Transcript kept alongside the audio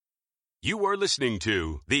You are listening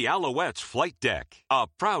to the Alouettes Flight Deck, a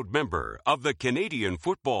proud member of the Canadian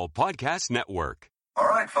Football Podcast Network. All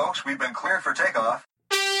right, folks, we've been cleared for takeoff.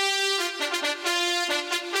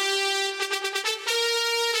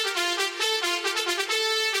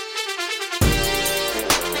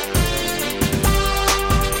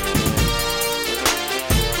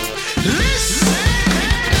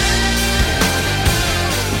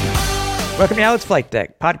 Welcome to Alouettes Flight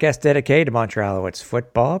Deck, podcast dedicated to Montreal Alouettes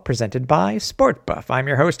football, presented by Sport Buff. I'm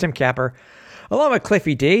your host, Tim Capper, along with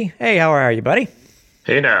Cliffy D. Hey, how are you, buddy?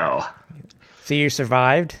 Hey now. So you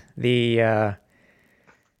survived the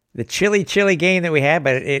chilly game that we had,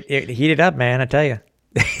 but it heated up, man, I tell you.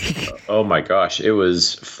 Oh my gosh, it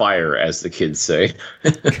was fire, as the kids say.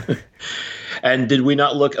 And did we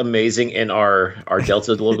not look amazing in our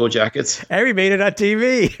Delta logo jackets? And we made it on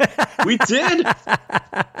TV. We did.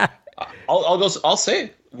 I'll say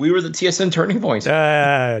it. We were the TSN turning point.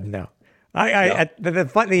 No.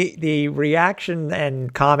 The reaction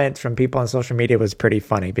and comments from people on social media was pretty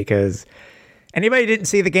funny because anybody who didn't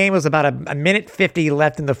see the game, was about a minute 50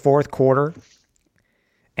 left in the fourth quarter,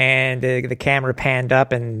 and the camera panned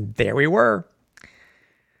up, and there we were.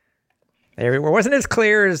 There we were. Wasn't as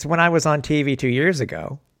clear as when I was on TV 2 years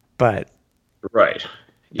ago, but right,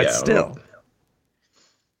 yeah, but still.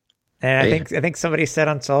 And I think somebody said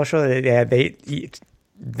on social that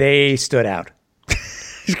they stood out.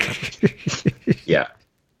 Yeah,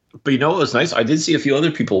 but you know what was nice? I did see a few other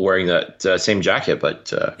people wearing that same jacket,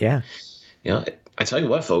 but yeah, you know, I tell you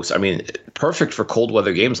what, folks. I mean, perfect for cold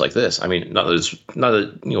weather games like this. I mean, not was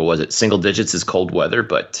it single digits is cold weather,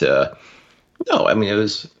 but no, I mean it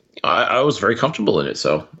was. I was very comfortable in it.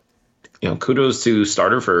 So, you know, kudos to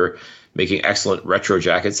Starter for making excellent retro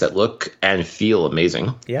jackets that look and feel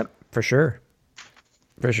amazing. Yep. For sure.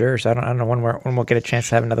 So I don't know when we'll get a chance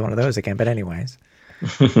to have another one of those again. But anyways,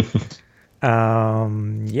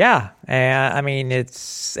 yeah. I mean,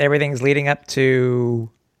 everything's leading up to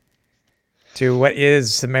what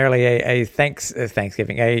is summarily a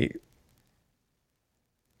Thanksgiving, a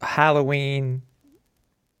Halloween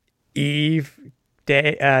Eve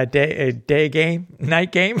day game,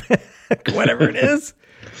 night game, whatever it is.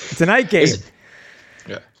 It's a night game.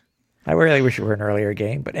 Yeah. I really wish it were an earlier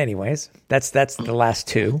game, but anyways, that's the last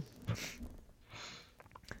two.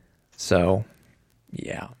 So,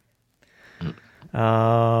 yeah.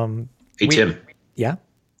 Hey, Tim. Yeah?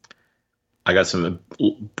 I got some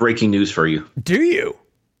breaking news for you. Do you?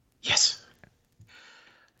 Yes.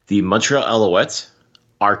 The Montreal Alouettes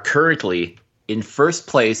are currently in first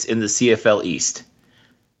place in the CFL East.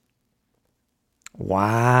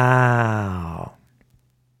 Wow.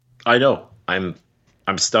 I know. I'm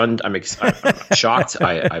stunned. I'm shocked.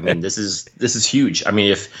 I mean, this is huge. I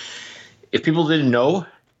mean, if people didn't know,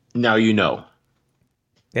 now you know.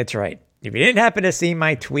 That's right. If you didn't happen to see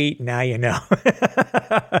my tweet, now you know.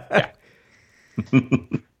 Yeah.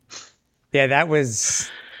 Yeah, that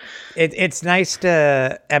was. It's nice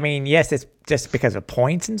to. I mean, yes, it's just because of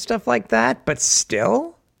points and stuff like that, but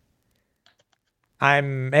still.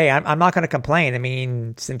 I'm not going to complain. I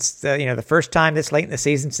mean, since the first time this late in the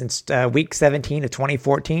season, since week 17 of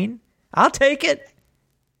 2014, I'll take it.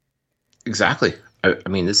 Exactly. I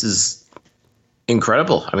mean, this is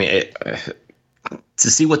incredible. I mean,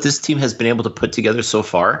 to see what this team has been able to put together so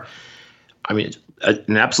far. I mean,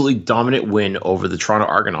 an absolutely dominant win over the Toronto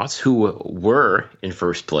Argonauts, who were in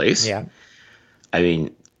first place. Yeah. I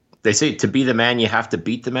mean, they say to be the man, you have to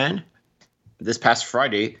beat the man. This past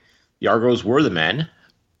Friday, the Argos were the man,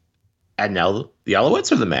 and now the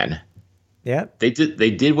Alouettes are the man. Yeah, they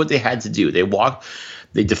did what they had to do.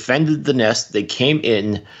 They defended the nest. They came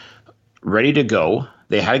in ready to go.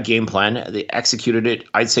 They had a game plan. They executed it,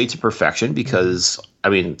 I'd say, to perfection. Because I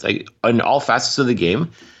mean, in all facets of the game,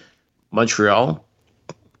 Montreal,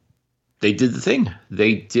 they did the thing.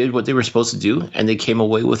 They did what they were supposed to do, and they came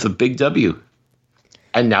away with a big W,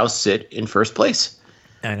 and now sit in first place.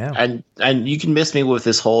 I know. And you can miss me with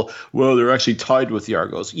this whole, well, they're actually tied with the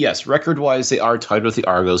Argos. Yes, record-wise, they are tied with the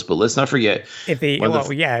Argos, but let's not forget. If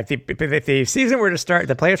the season were to start,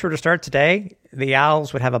 the players were to start today, the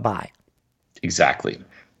Owls would have a bye. Exactly.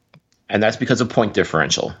 And that's because of point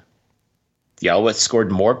differential. The Alouettes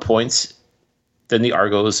scored more points than the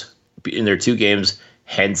Argos in their two games,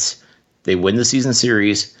 hence they win the season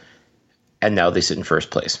series, and now they sit in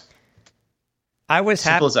first place. I was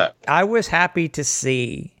happy to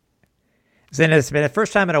see. Then it's been the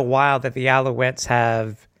first time in a while that the Alouettes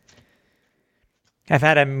have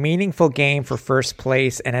had a meaningful game for first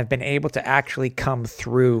place and have been able to actually come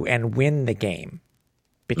through and win the game.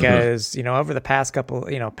 Because over the past couple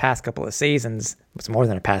of seasons, it's more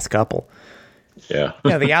than a past couple. Yeah.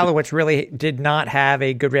 The Alouettes really did not have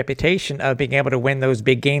a good reputation of being able to win those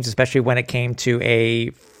big games, especially when it came to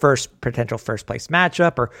a potential first place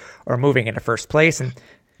matchup or moving into first place. And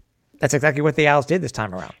that's exactly what the Owls did this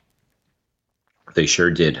time around. They sure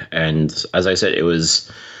did. And as I said, it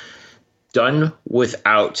was done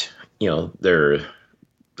without,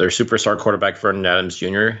 their superstar quarterback, Vernon Adams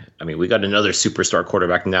Jr. I mean, we got another superstar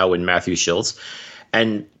quarterback now in Matthew Schultz.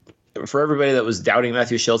 And for everybody that was doubting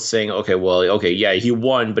Matthew Schultz, saying, yeah, he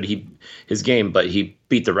won, but he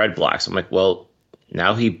beat the Red Blacks. I'm like, well,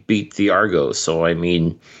 now he beat the Argos. So, I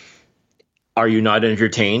mean, are you not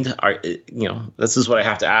entertained? This is what I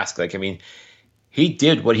have to ask. He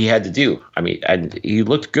did what he had to do. I mean, and he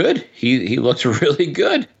looked good. He looked really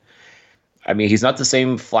good. I mean, he's not the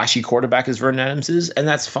same flashy quarterback as Vernon Adams is, and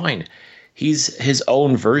that's fine. He's his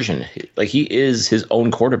own version. He is his own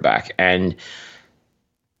quarterback. And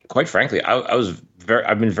quite frankly, I've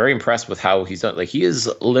been very impressed with how he's done. He has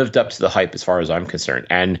lived up to the hype as far as I'm concerned.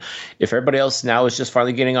 And if everybody else now is just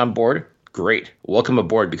finally getting on board, great. Welcome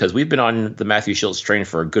aboard, because we've been on the Matthew Schultz train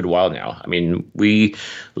for a good while now. I mean, we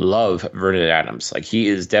love Vernon Adams. He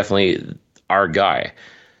is definitely our guy.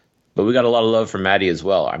 But we got a lot of love for Matty as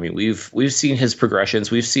well. I mean, we've seen his progressions.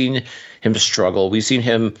 We've seen him struggle. We've seen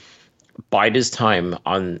him bide his time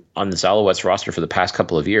on this Alouettes roster for the past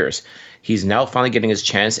couple of years. He's now finally getting his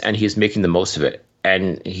chance, and he's making the most of it.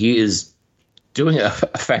 And he is doing a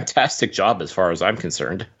fantastic job as far as I'm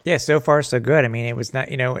concerned. Yeah, so far so good. I mean, it was not,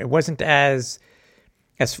 it wasn't as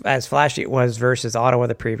flashy it was versus Ottawa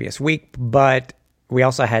the previous week, but we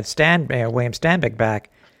also had William Stanback back.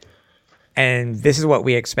 And this is what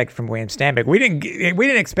we expect from William Stanback. We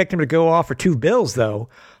didn't expect him to go off for 2 bills, though.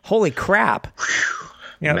 Holy crap!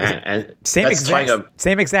 Man, same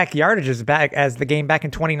exact yardage as the game back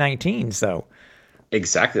in 2019. So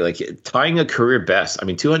exactly, tying a career best. I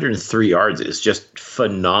mean, 203 yards is just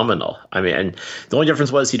phenomenal. I mean, and the only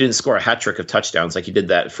difference was he didn't score a hat trick of touchdowns like he did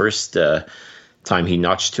that first time he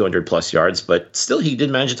notched 200 plus yards. But still, he did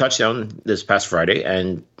manage a touchdown this past Friday,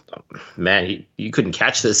 and man, you couldn't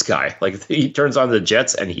catch this guy. He turns on the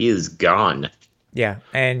Jets and he is gone. Yeah,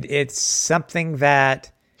 and it's something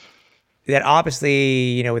that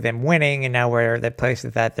obviously, with them winning and now where the place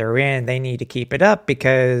that they're in, they need to keep it up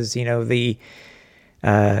because, the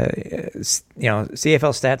CFL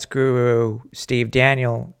stats guru Steve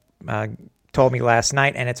Daniel told me last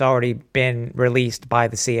night, and it's already been released by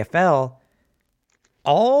the CFL.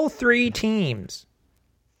 All 3 teams.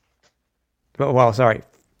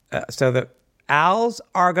 So the Owls,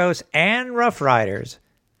 Argos, and Rough Riders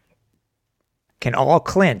can all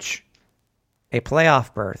clinch a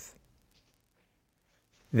playoff berth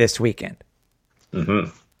this weekend. Mm-hmm.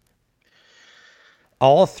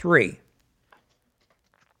 All 3.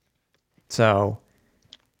 So,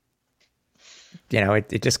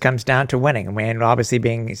 it just comes down to winning. And obviously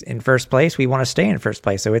being in first place, we want to stay in first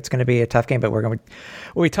place. So it's going to be a tough game, but we'll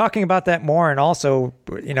be talking about that more. And also,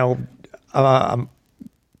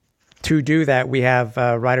 to do that, we have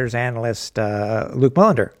Riders analyst Luke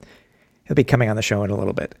Mullender. He'll be coming on the show in a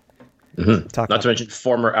little bit. Mm-hmm. Not to mention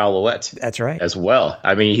former Alouette. That's right. As well.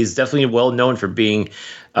 I mean, he's definitely well known for being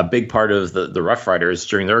a big part of the Rough Riders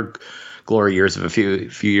during their glory years of a few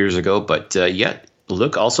years ago. But yet,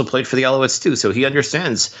 Luke also played for the Alouettes too, so he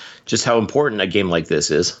understands just how important a game like this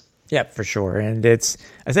is. Yeah, for sure. And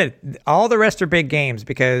I said, all the rest are big games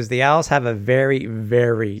because the Owls have a very,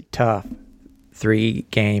 very tough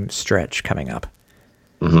 3-game stretch coming up.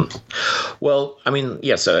 Mm-hmm. Well, I mean,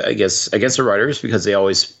 yes, I guess against the Riders because they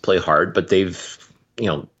always play hard, but they've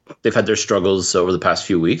had their struggles over the past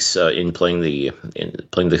few weeks in playing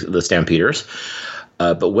the Stampeders.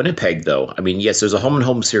 But Winnipeg, though, I mean, yes, there's a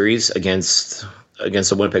home series against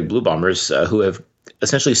the Winnipeg Blue Bombers, who have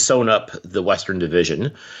essentially sewn up the Western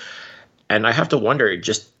Division, and I have to wonder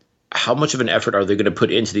just how much of an effort are they going to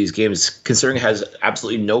put into these games, considering it has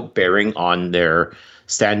absolutely no bearing on their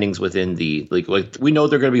standings within the league. We know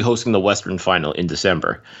they're going to be hosting the Western Final in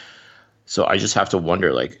December. So I just have to wonder,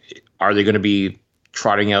 are they going to be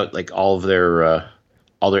trotting out all their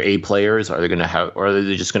A players? Are they going to have, or are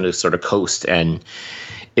they just going to sort of coast? And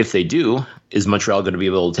if they do, is Montreal going to be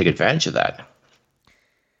able to take advantage of that?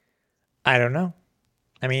 I don't know.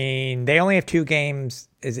 I mean, they only have 2 games.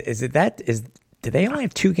 Do they only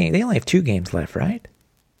have 2 games? They only have 2 games left, right?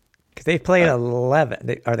 Because they've played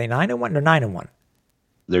 11. Are they 9-1? They're 9-1.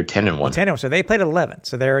 They're 10-1. 10-1. So they played 11.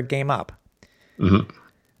 So they're a game up.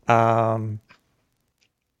 Mm-hmm.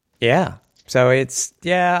 Yeah. So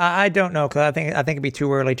I don't know, because I think it'd be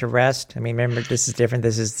too early to rest. I mean, remember, this is different.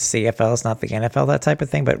 This is the CFL. It's not the NFL, that type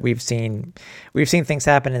of thing. But we've seen things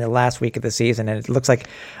happen in the last week of the season, and it looks like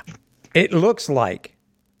It looks like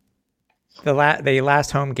the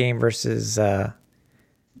last home game versus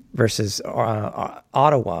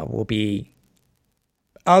Ottawa will be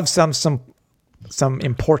of some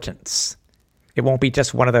importance. It won't be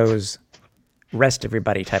just one of those rest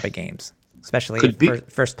everybody type of games, especially if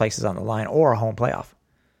first place is on the line or a home playoff.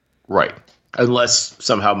 Right. Unless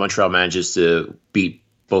somehow Montreal manages to beat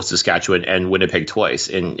both Saskatchewan and Winnipeg twice.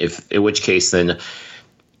 And in which case, then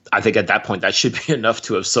I think at that point that should be enough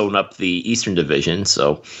to have sewn up the Eastern Division.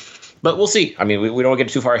 So, but we'll see. I mean, we don't get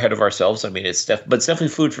too far ahead of ourselves. I mean, it's definitely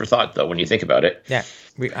food for thought, though, when you think about it. Yeah,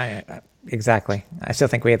 exactly. I still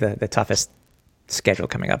think we have the toughest schedule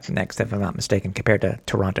coming up next, if I'm not mistaken, compared to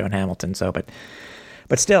Toronto and Hamilton. So,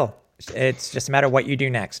 but still, it's just a matter of what you do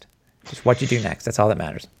next. Just what you do next. That's all that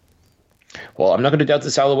matters. Well, I'm not going to doubt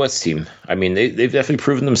this Alouettes team. I mean, they've definitely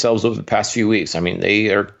proven themselves over the past few weeks. I mean,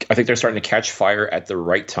 I think they're starting to catch fire at the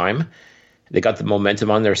right time. They got the momentum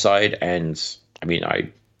on their side, and I mean,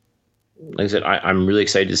 like I said, I'm really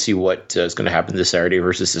excited to see what is going to happen this Saturday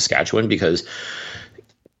versus Saskatchewan, because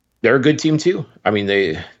they're a good team too. I mean,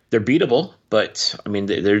 they're beatable, but I mean,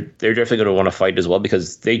 they're definitely going to want to fight as well,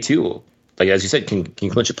 because they too, like as you said, can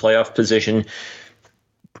clinch a playoff position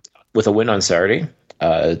with a win on Saturday.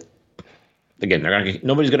 Again,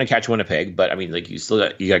 nobody's going to catch Winnipeg, but I mean, like you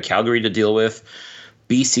got Calgary to deal with.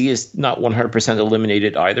 BC is not 100%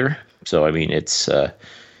 eliminated either, so I mean, it's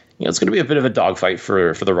it's going to be a bit of a dogfight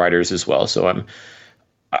for the Riders as well. So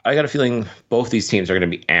I got a feeling both these teams are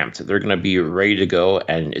going to be amped. They're going to be ready to go,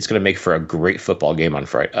 and it's going to make for a great football game on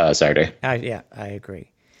Saturday. Yeah, I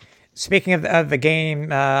agree. Speaking of the game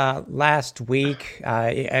last week,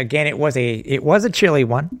 again, it was a chilly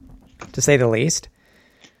one, to say the least.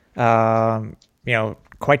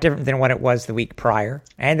 Quite different than what it was the week prior,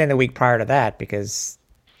 and then the week prior to that, because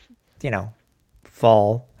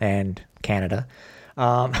fall and Canada.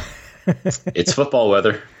 It's football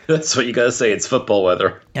weather. That's what you got to say. It's football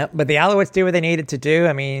weather. Yep, but the Alouettes do what they needed to do.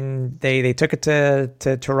 I mean, they took it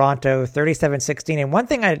to Toronto 37-16. And one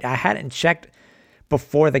thing I hadn't checked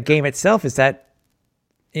before the game itself is that,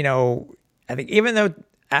 I think even though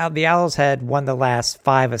the Owls had won the last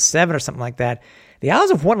 5 of 7 or something like that, the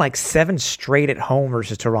Owls have won like 7 straight at home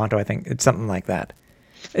versus Toronto. I think it's something like that.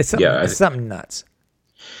 It's something nuts.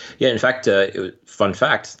 Yeah, in fact, fun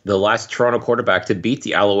fact, the last Toronto quarterback to beat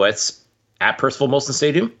the Alouettes at Percival Molson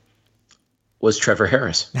Stadium was Trevor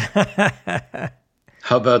Harris. How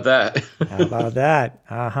about that? How about that?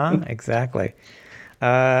 Exactly.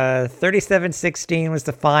 37-16 was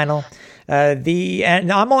the final.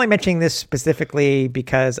 And I'm only mentioning this specifically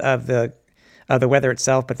because of the weather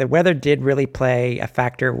itself, but the weather did really play a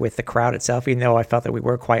factor with the crowd itself, even though I felt that we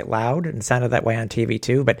were quite loud and sounded that way on TV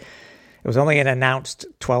too. But it was only an announced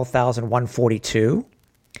 12,142.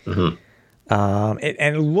 Mm-hmm.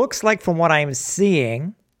 And it looks like, from what I'm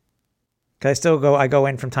seeing, because I go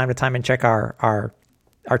in from time to time and check our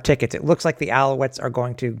tickets. It looks like the Alouettes are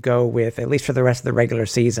going to go with, at least for the rest of the regular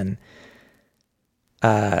season,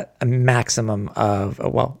 a maximum of,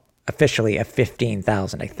 officially of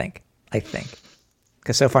 15,000. I think,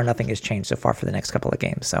 because so far nothing has changed so far for the next couple of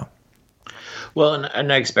games. So, well,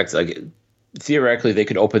 and I expect, like, theoretically they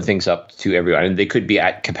could open things up to everyone, and they could be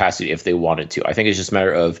at capacity if they wanted to. I think it's just a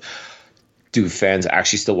matter of, do fans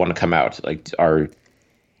actually still want to come out? Like, I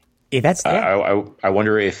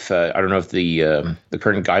wonder if I don't know if the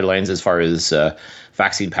current guidelines as far as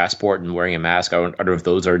vaccine passport and wearing a mask, I don't know if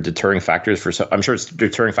those are deterring factors for some. I'm sure it's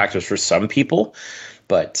deterring factors for some people,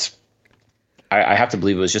 but I have to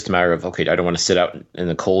believe it was just a matter of, okay, I don't want to sit out in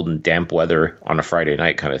the cold and damp weather on a Friday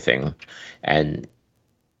night kind of thing. And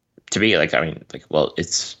to me, well,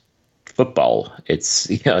 it's football. It's,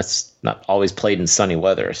 it's not always played in sunny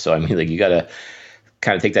weather. So, I mean, like, you got to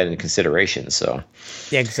kind of take that into consideration. So,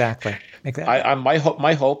 yeah, exactly.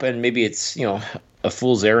 My hope, and maybe it's, a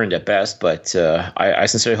fool's errand at best, but I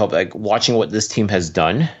sincerely hope, like, watching what this team has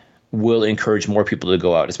done will encourage more people to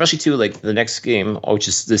go out, especially too, like, the next game, which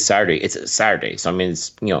is this Saturday. It's a Saturday, so I mean,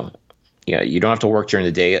 it's you don't have to work during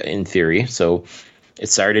the day in theory. So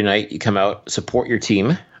it's Saturday night. You come out, support your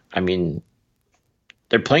team. I mean,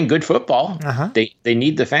 they're playing good football. Uh-huh. They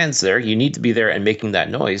need the fans there. You need to be there and making that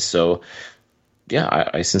noise. So yeah,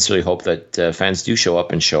 I sincerely hope that fans do show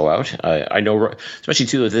up and show out. I know, especially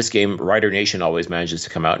too with this game, Rider Nation always manages to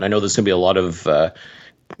come out, and I know there's going to be a lot of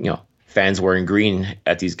fans wearing green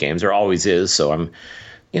at these games. There always is. So I'm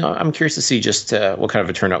curious to see just what kind of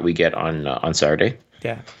a turnout we get on Saturday.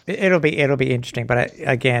 Yeah, it'll be interesting. But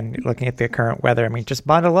again, looking at the current weather, I mean, just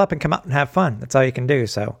bundle up and come out and have fun. That's all you can do.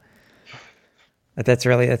 So that's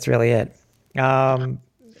really it. The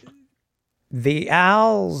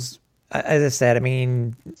Owls as I said, I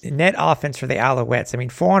mean, net offense for the Alouettes, I mean,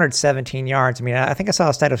 417 yards. I mean, I think I saw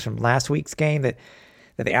a stat from last week's game that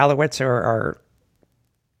the Alouettes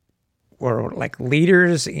were like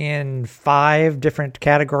leaders in 5 different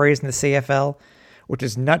categories in the CFL, which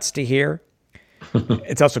is nuts to hear.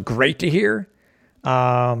 It's also great to hear.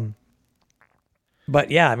 But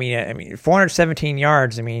yeah, I mean, 417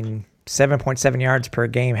 yards. I mean, 7.7 yards per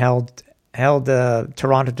game held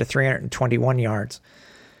Toronto to 321 yards.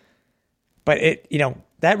 But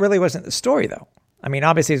that really wasn't the story, though. I mean,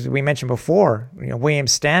 obviously, as we mentioned before, William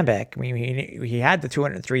Stanback, I mean, he had the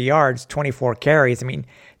 203 yards, 24 carries. I mean,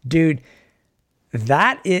 dude,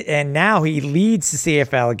 and now he leads the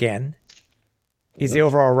CFL again. He's the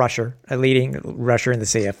overall rusher, a leading rusher in the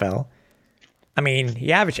CFL. I mean,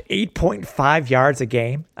 he averaged 8.5 yards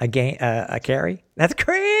a carry. That's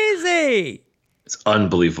crazy. It's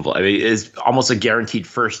unbelievable. I mean, it's almost a guaranteed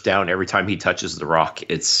first down every time he touches the rock.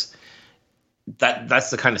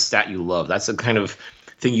 That's the kind of stat you love. That's the kind of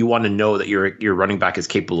thing you want to know that your running back is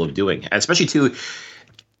capable of doing. And especially too,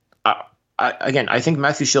 I think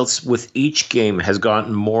Matthew Shiltz with each game has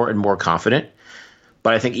gotten more and more confident.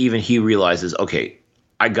 But I think even he realizes, okay,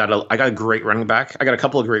 I got a great running back. I got a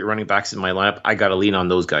couple of great running backs in my lineup. I got to lean on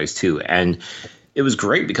those guys too. And it was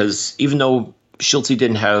great because even though Shiltz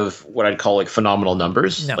didn't have what I'd call like phenomenal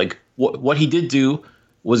numbers, like what he did do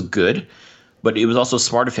was good. But it was also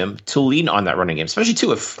smart of him to lean on that running game, especially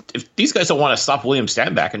too if these guys don't want to stop William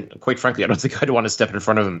Stanback, and quite frankly, I don't think I'd want to step in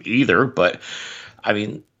front of him either. But I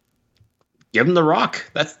mean, give him the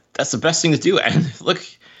rock. That's the best thing to do. And look,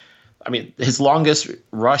 I mean, his longest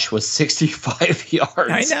rush was 65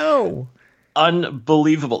 yards. I know,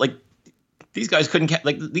 unbelievable. Like these guys couldn't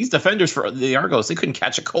these defenders for the Argos, they couldn't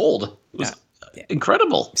catch a cold. It was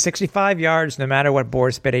incredible. 65 yards, no matter what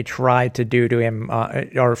Boris Bede tried to do to him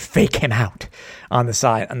or fake him out on the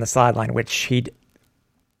sideline, which he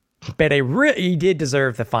did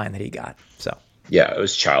deserve the fine that he got. So yeah, it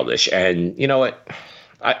was childish. And you know what?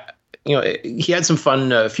 He had some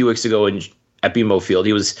fun a few weeks ago at BMO Field.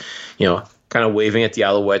 He was, kind of waving at the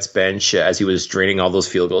Alouettes bench as he was draining all those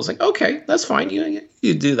field goals. Like, okay, that's fine.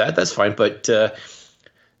 You do that. That's fine. But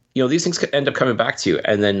these things could end up coming back to you.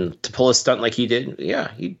 And then to pull a stunt like he did,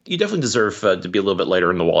 yeah, you definitely deserve to be a little bit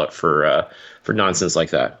lighter in the wallet for nonsense like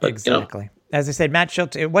that. But, exactly. As I said, Matt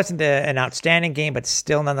Shiltz, it wasn't an outstanding game, but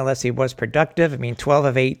still, nonetheless, he was productive. I mean, 12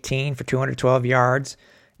 of 18 for 212 yards,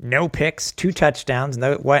 no picks, 2 touchdowns,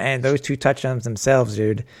 and those 2 touchdowns themselves,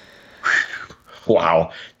 dude.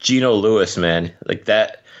 Wow. Geno Lewis, man. Like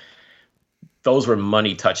that, those were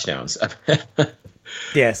money touchdowns.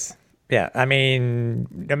 Yes. Yeah, I mean,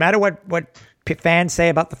 no matter what fans say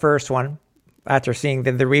about the first one, after seeing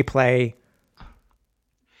the replay,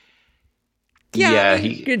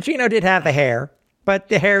 Geno did have the hair, but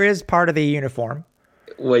the hair is part of the uniform.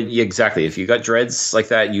 Well, yeah, exactly. If you got dreads like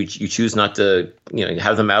that, you choose not to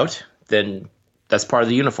have them out, then that's part of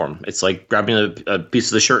the uniform. It's like grabbing a piece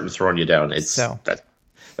of the shirt and throwing you down. That's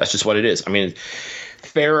just what it is. I mean,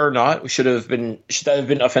 fair or not, should that have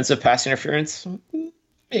been offensive pass interference?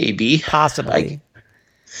 Maybe, possibly.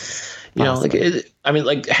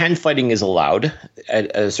 Hand fighting is allowed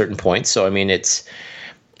at a certain point. So I mean, it's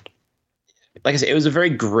like I said, it was a very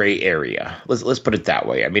gray area. Let's put it that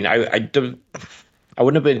way. I mean, I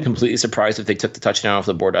wouldn't have been completely surprised if they took the touchdown off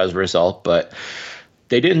the board as a result, but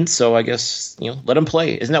they didn't. So I guess let them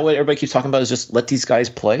play. Isn't that what everybody keeps talking about? Is just let these guys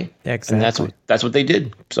play. Exactly. And that's what they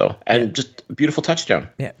did. So just a beautiful touchdown.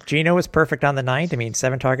 Yeah, Geno was perfect on the night. I mean,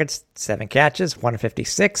 7 targets, 7 catches,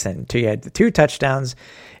 156, and he had the 2 touchdowns.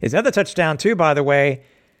 His other touchdown too, by the way,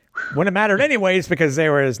 wouldn't have mattered anyways because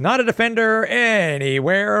there was not a defender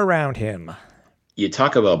anywhere around him. You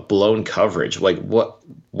talk about blown coverage. Like what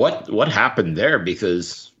happened there?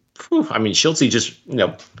 Because Shiltz just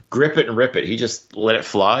grip it and rip it. He just let it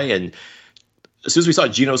fly, and as soon as we saw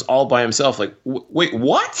Geno's all by himself, like wait,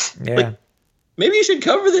 what? Yeah. Like, maybe you should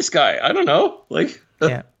cover this guy. I don't know. Like,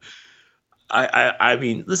 yeah. I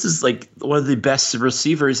mean, this is like one of the best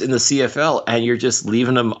receivers in the CFL, and you're just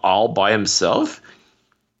leaving him all by himself.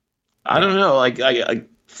 I don't know. Like, I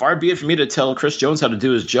far be it for me to tell Chris Jones how to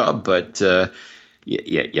do his job, but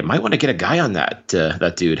you might want to get a guy on that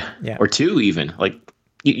dude, or 2 even. Like,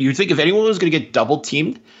 you think if anyone was going to get double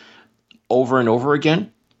teamed over and over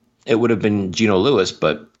again, it would have been Geno Lewis,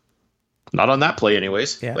 but not on that play,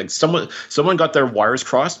 anyways. Yeah. Like someone got their wires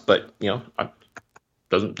crossed, but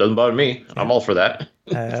doesn't bother me. Yeah. I'm all for that.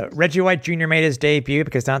 Reggie White Jr. made his debut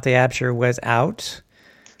because Dante Absher was out.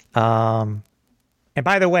 And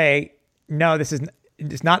by the way, no,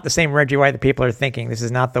 it's not the same Reggie White that people are thinking. This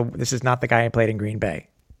is not the guy who played in Green Bay.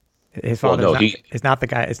 His father is not the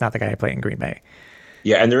guy. It's not the guy who played in Green Bay.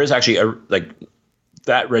 Yeah, and there is actually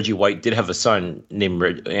that Reggie White did have a son named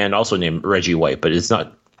Reggie White, but it's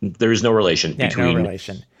not. There is no relation between. No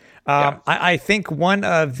relation. I think one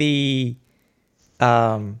of the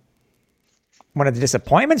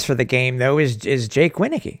disappointments for the game though is Jake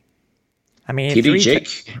Wieneke. I mean, Jake.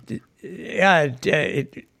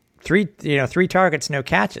 Three targets, no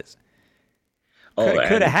catches.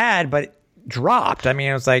 Could have had, but dropped. I mean,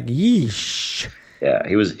 it was like, yeesh. Yeah,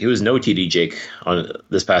 he was no TD Jake on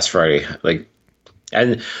this past Friday.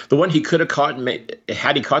 And the one he could have caught,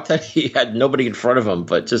 had he caught that, he had nobody in front of him.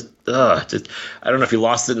 But just I don't know if he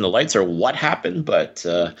lost it in the lights or what happened. But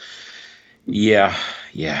yeah,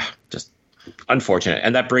 just unfortunate.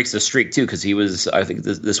 And that breaks the streak too, because he was. I think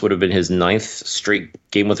this would have been his 9th straight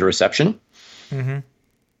game with a reception. Mm-hmm.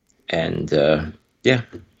 And yeah.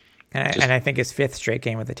 And I think his 5th straight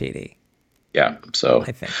game with a TD. Yeah, so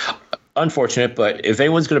I think unfortunate, but if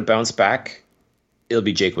anyone's going to bounce back, it'll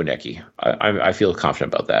be Jake Wieneke. I feel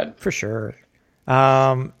confident about that for sure.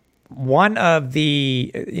 One of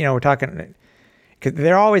the we're talking because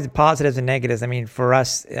there are always positives and negatives. I mean, for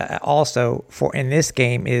us also for in this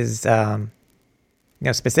game is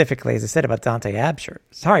specifically as I said about Dante Absher.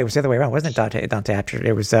 Sorry, it was the other way around. It wasn't Dante Absher?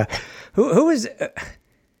 It was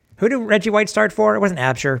who did Reggie White start for? It wasn't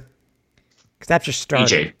Absher. Because Absher started.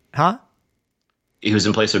 BJ. Huh? He was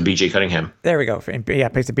in place of BJ Cunningham. There we go. Yeah,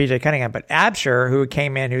 place of BJ Cunningham. But Absher, who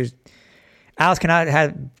came in, Alice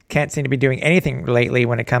can't seem to be doing anything lately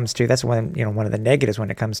when it comes to, that's one of the negatives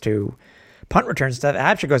when it comes to punt return stuff.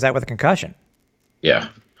 Absher goes out with a concussion. Yeah.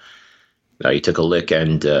 No, he took a lick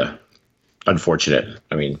and unfortunate.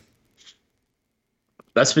 I mean,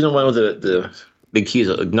 that's been one of the big keys.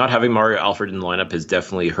 Not having Mario Alford in the lineup has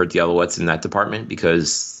definitely hurt the Alouettes in that department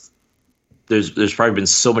because there's probably been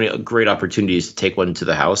so many great opportunities to take one to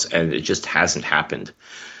the house, and it just hasn't happened.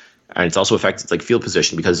 And it's also affected field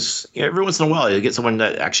position because every once in a while you get someone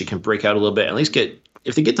that actually can break out a little bit, at least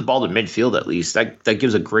if they get the ball to midfield, at least that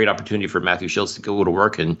gives a great opportunity for Matthew Schultz to go to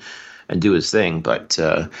work and do his thing. But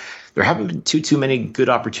there haven't been too many good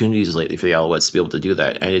opportunities lately for the Alouettes to be able to do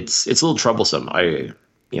that, and it's a little troublesome.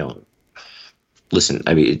 Listen,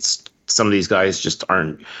 I mean, it's some of these guys just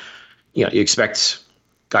aren't. You expect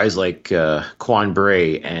guys like Quan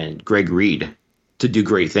Bray and Greg Reed to do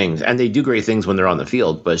great things, and they do great things when they're on the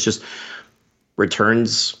field. But it's just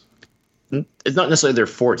returns. It's not necessarily their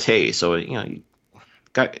forte, so you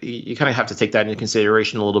kind of have to take that into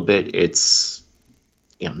consideration a little bit. It's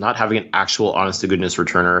not having an actual honest to goodness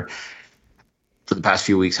returner for the past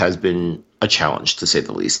few weeks has been a challenge, to say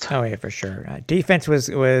the least. Oh yeah, for sure. Defense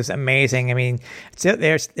was amazing. I mean,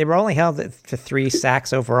 they were only held to 3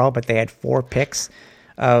 sacks overall, but they had 4 picks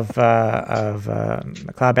of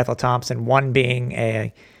McLeod Bethel Thompson, one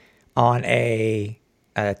being on a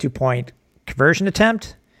 2-point conversion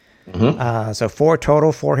attempt. Mm-hmm. So 4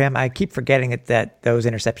 total for him. I keep forgetting that those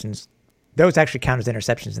interceptions, those actually count as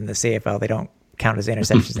interceptions in the CFL. They don't count as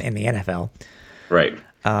interceptions in the NFL. Right.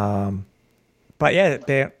 But yeah,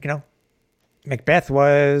 Macbeth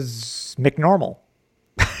was McNormal.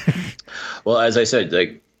 Well, as I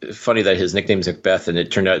said, funny that his nickname's Macbeth, and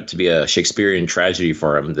it turned out to be a Shakespearean tragedy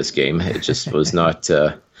for him this game. It just was not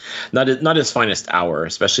his finest hour,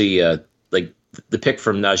 especially the pick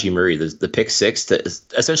from Najee Murray, the pick 6 to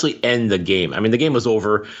essentially end the game. I mean, the game was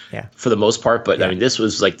over for the most part, but I mean, this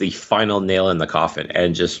was the final nail in the coffin,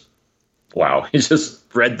 and just wow, he just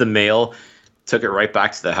read the mail, took it right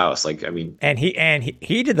back to the house. And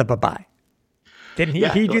he did the bye-bye. Didn't he?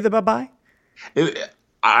 He do the bye-bye?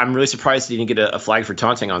 I'm really surprised he didn't get a flag for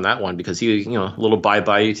taunting on that one, because he, a little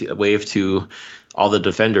bye-bye wave to all the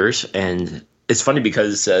defenders. And it's funny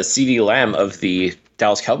because CeeDee Lamb of the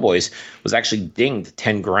Dallas Cowboys was actually dinged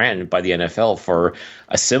 $10,000 by the NFL for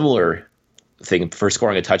a similar thing, for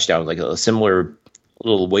scoring a touchdown, a similar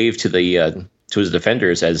little wave to to his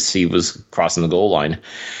defenders as he was crossing the goal line.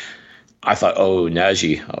 I thought, oh,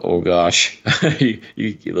 Najee, oh gosh,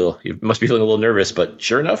 you must be feeling a little nervous. But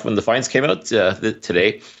sure enough, when the fines came out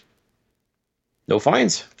today, no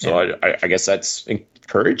fines. So I guess that's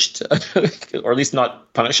encouraged, or at least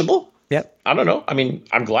not punishable. Yep. I don't know. I mean,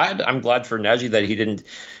 I'm glad for Najee that he didn't,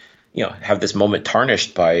 have this moment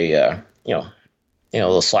tarnished by, a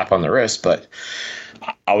little slap on the wrist. But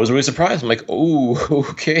I was really surprised. I'm like, oh,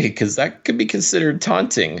 okay, because that could be considered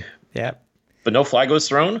taunting. Yeah. But no flag was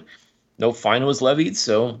thrown. No fine was levied,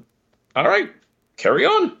 so all right, carry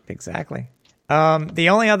on. Exactly. The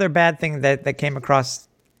only other bad thing that came across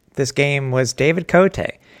this game was David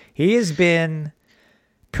Cote. He has been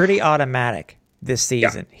pretty automatic this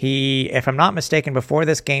season. Yeah. He, if I'm not mistaken, before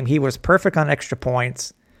this game, he was perfect on extra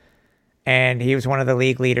points. and he was one of the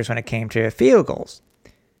league leaders when it came to field goals.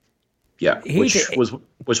 Yeah, which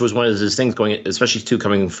was one of his things going, especially too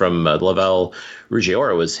coming from Laval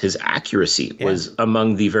Ruggiero, was his accuracy was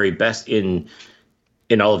among the very best in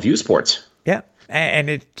all of U Sports. Yeah, and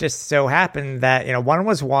it just so happened that one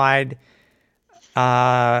was wide,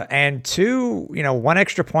 and two, one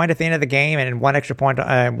extra point at the end of the game, and one extra point,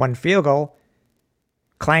 one field goal,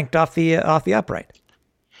 clanked off the upright.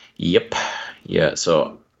 Yep. Yeah.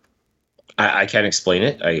 So I can't explain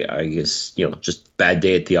it. I guess just bad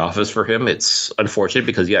day at the office for him. It's unfortunate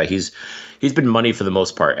because he's been money for the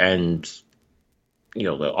most part, and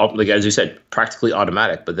like as you said, practically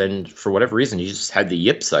automatic. But then for whatever reason, he just had the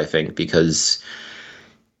yips. I think because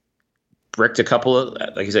bricked a couple of,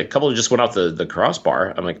 like you said, a couple just went off the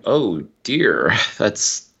crossbar. I'm like, oh dear,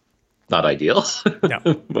 that's not ideal.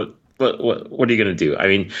 No. But what are you going to do? I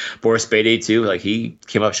mean, Boris Bede too, like he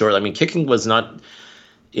came up short. I mean, kicking was not,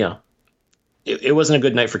 it wasn't a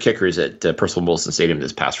good night for kickers at Percival Molson Stadium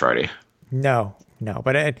this past Friday. No.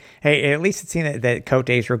 But hey, at least it seemed that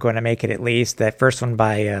Cotes were going to make it at least. That first one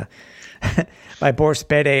by by Boris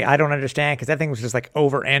Bede, I don't understand because that thing was just like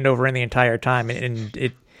over and over in the entire time.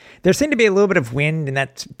 And there seemed to be a little bit of wind in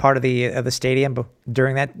that part of the stadium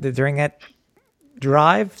during that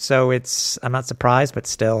drive. So I'm not surprised, but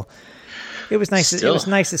still. It was nice. It was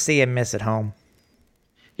nice to see him miss at home.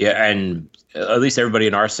 Yeah, and at least everybody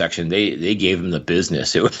in our section, they gave him the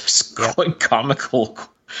business. It was quite comical,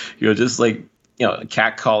 just like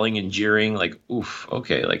catcalling and jeering. Like, oof,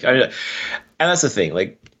 okay, like, and that's the thing.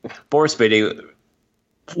 Like, Boris Bede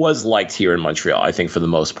was liked here in Montreal, I think, for the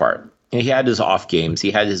most part. He had his off games.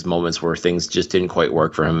 He had his moments where things just didn't quite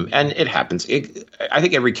work for him, and it happens. I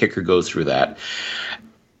think every kicker goes through that.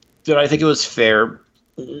 Did I think it was fair?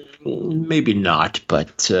 Maybe not,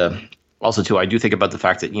 but also too, I do think about the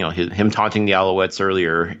fact that him taunting the Alouettes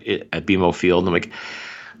earlier at BMO Field. I'm like,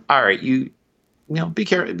 all right, be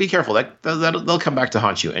careful. That they'll come back to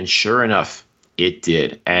haunt you, and sure enough, it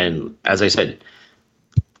did. And as I said,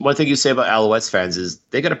 one thing you say about Alouettes fans is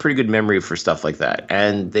they got a pretty good memory for stuff like that,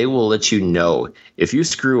 and they will let you know if you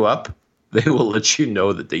screw up. They will let you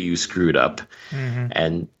know that you screwed up,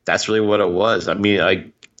 and that's really what it was. I mean,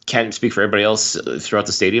 I can't speak for everybody else throughout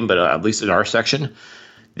the stadium, but at least in our section,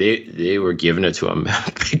 they were giving it to him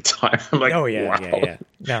big time. I'm like, wow. Yeah.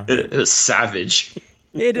 No. It was savage.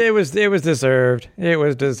 It was deserved. It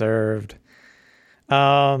was deserved.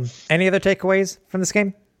 Any other takeaways from this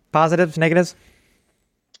game? Positives, negatives?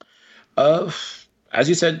 As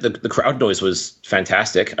you said, the crowd noise was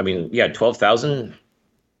fantastic. I mean, 12,000,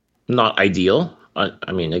 not ideal.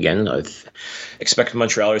 I mean, again, I expect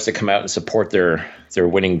Montrealers to come out and support their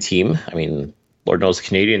winning team. I mean, Lord knows the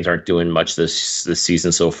Canadians aren't doing much this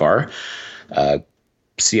season so far.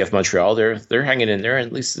 CF Montreal, they're hanging in there, and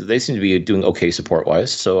at least they seem to be doing okay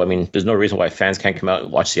support-wise. So, I mean, there's no reason why fans can't come out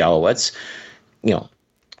and watch the Alouettes,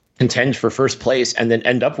 contend for first place and then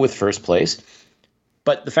end up with first place.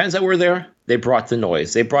 But the fans that were there, they brought the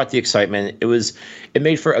noise. They brought the excitement. It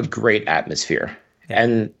made for a great atmosphere. Yeah.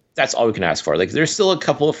 And that's all we can ask for. Like, there's still a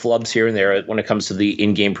couple of flubs here and there when it comes to the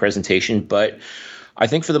in-game presentation, but I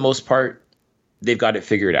think for the most part, they've got it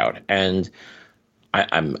figured out. And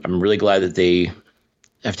I'm really glad that they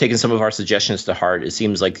have taken some of our suggestions to heart. It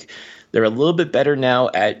seems like they're a little bit better now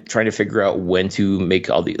at trying to figure out when to make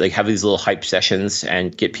have these little hype sessions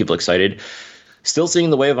and get people excited. Still seeing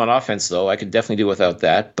the wave on offense, though. I could definitely do without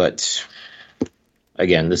that. But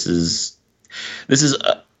again, this is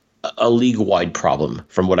a league-wide problem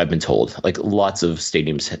from what I've been told. Like, lots of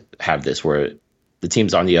stadiums have this where the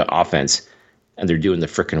team's on the offense and they're doing the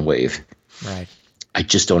frickin' wave. Right. I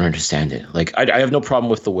just don't understand it. Like, I have no problem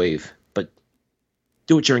with the wave, but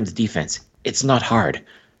do it during the defense. It's not hard.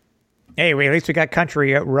 Hey, at least we got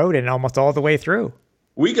Country Road in almost all the way through.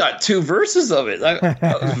 We got 2 verses of it.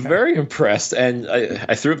 I was very impressed, and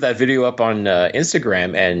I threw up that video up on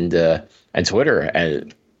Instagram and Twitter,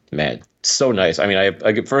 and man, so nice. I mean,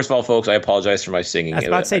 I first of all, folks, I apologize for my singing. I was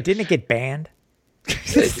about to say, didn't it get banned?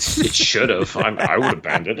 It should have. I would have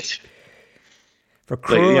banned it for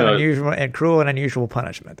cruel and unusual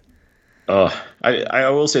punishment. I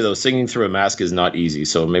will say though, singing through a mask is not easy.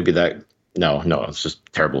 So maybe that. No, it's just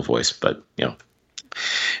terrible voice. But it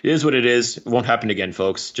is what it is. It won't happen again,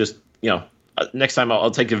 folks. Just next time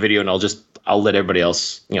I'll take a video and I'll let everybody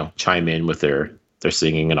else chime in with their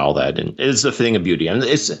singing and all that. And it's a thing of beauty. And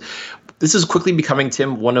this is quickly becoming,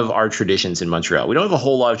 Tim, one of our traditions in Montreal. We don't have a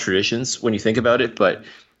whole lot of traditions when you think about it, but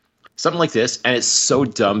something like this, and it's so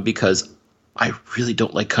dumb because I really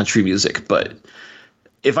don't like country music, but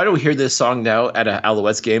if I don't hear this song now at an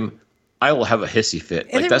Alouettes game, I will have a hissy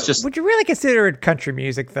fit. Like, that's just. Would you really consider it country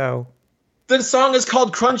music, though? The song is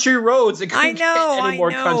called Country Roads. It I know,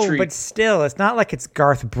 country. But still, it's not like it's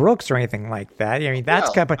Garth Brooks or anything like that. I mean, that's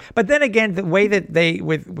kind of. But then again, the way that they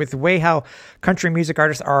with the way how country music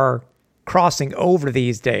artists are crossing over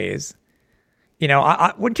these days,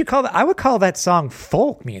 wouldn't you call that? I would call that song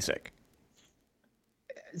folk music.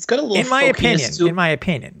 It's got a little. In my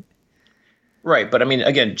opinion. Right, but I mean,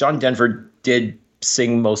 again, John Denver did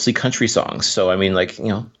sing mostly country songs, so I mean,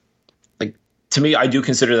 to me, I do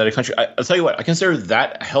consider that a country. I'll tell you what, I consider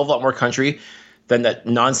that a hell of a lot more country than that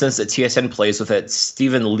nonsense that TSN plays with that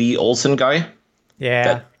Stephen Lee Olsen guy.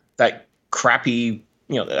 Yeah. That crappy,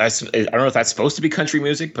 I don't know if that's supposed to be country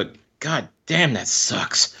music, but god damn, that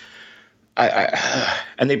sucks.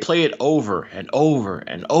 And they play it over and over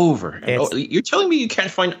and over. You're telling me you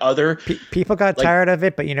can't find other... People got tired of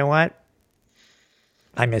it, but you know what?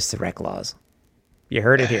 I miss the rec laws. You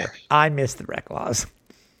heard it here. I miss the rec laws.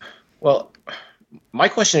 Well, my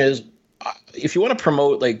question is, if you want to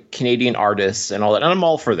promote Canadian artists and all that, and I'm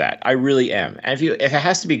all for that, I really am. And if it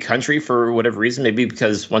has to be country for whatever reason, maybe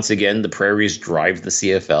because once again the prairies drive the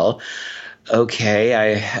CFL. Okay,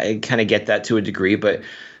 I kind of get that to a degree, but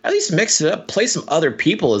at least mix it up. Play some other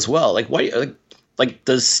people as well.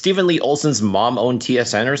 Does Stephen Lee Olsen's mom own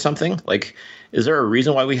TSN or something? Is there a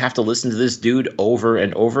reason why we have to listen to this dude over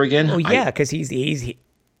and over again? Oh yeah, because he's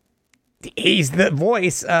the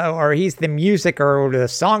voice, or he's the music, or the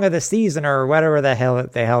song of the season, or whatever the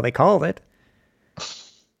hell they called it.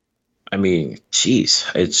 I mean, jeez,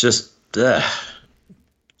 it's just.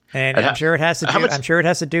 And I'm sure it has to do. I'm sure it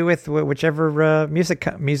has to do with whichever music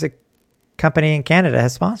company in Canada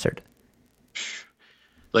has sponsored.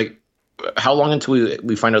 How long until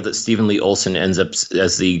we find out that Stephen Lee Olsen ends up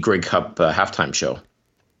as the Grey Cup halftime show?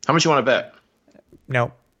 How much you want to bet?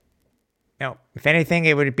 No. If anything,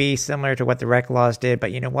 it would be similar to what the Rec Laws did.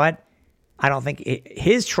 But you know what? I don't think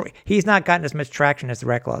he's not gotten as much traction as the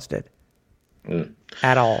Rec Laws did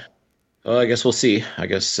at all. Well, I guess we'll see. I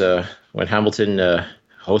guess when Hamilton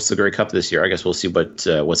hosts the Grey Cup this year, I guess we'll see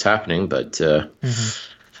what's happening. But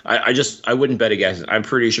I wouldn't bet against it. I'm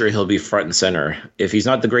pretty sure he'll be front and center. If he's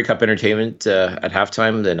not the Grey Cup entertainment at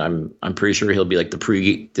halftime, then I'm pretty sure he'll be the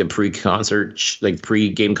pre-concert,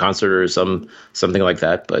 pre-game concert or something like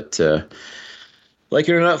that. But like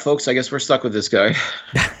it or not, folks, I guess we're stuck with this guy.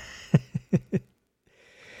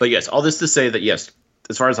 But yes, all this to say that yes,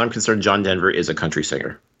 as far as I'm concerned, John Denver is a country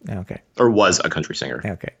singer. Okay. Or was a country singer.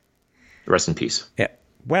 Okay. Rest in peace. Yeah.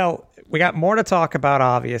 Well, we got more to talk about,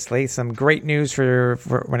 obviously. Some great news for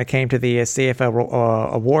when it came to the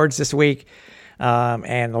CFL awards this week,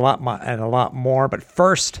 and a lot more. But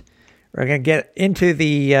first, we're going to get into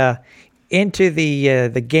the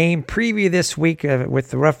game preview this week with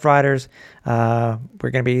the Rough Riders. We're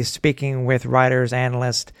going to be speaking with Riders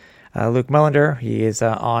analyst Luke Mullender. He is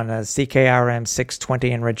on CKRM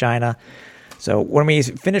 620 in Regina. So when we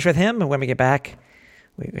finish with him and when we get back,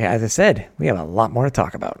 as I said, we have a lot more to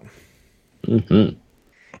talk about. Mm-hmm.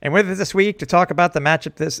 And with us this week to talk about the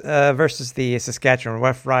matchup versus the Saskatchewan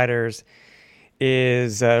Rough Riders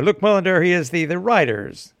is Luke Mullender. He is the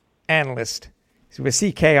Riders analyst. He's with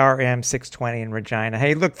CKRM 620 in Regina.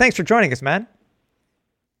 Hey, Luke, thanks for joining us, man.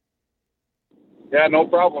 Yeah, no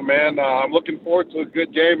problem, man. I'm looking forward to a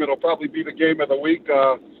good game. It'll probably be the game of the week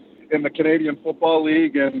in the Canadian Football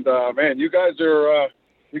League. And, man, you guys are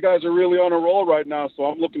really on a roll right now, so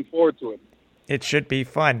I'm looking forward to it. It should be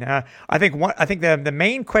fun. I think the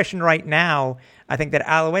main question right now, I think that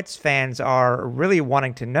Alouettes fans are really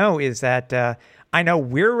wanting to know is that I know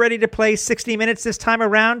we're ready to play 60 minutes this time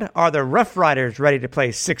around. Are the Rough Riders ready to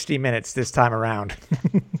play 60 minutes this time around?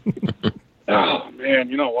 Oh man,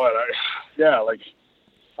 you know what?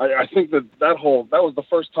 I think that was the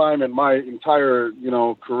first time in my entire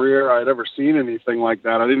career I'd ever seen anything like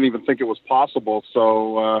that. I didn't even think it was possible.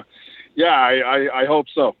 So I hope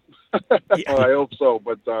so. Yeah. I hope so.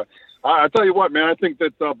 But I tell you what, man, I think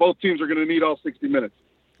that both teams are going to need all 60 minutes.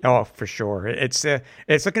 Oh, for sure. It's going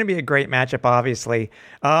to be a great matchup, obviously.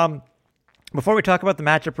 Before we talk about the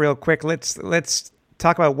matchup real quick, let's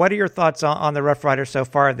talk about what are your thoughts on the Rough Riders so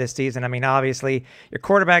far this season. I mean, obviously, your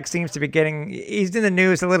quarterback seems to be he's in the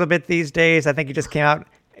news a little bit these days. I think he just came out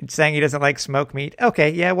saying he doesn't like smoked meat. Okay,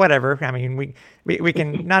 yeah, whatever. I mean, we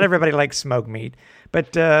can, not everybody likes smoked meat.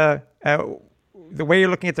 But the way you're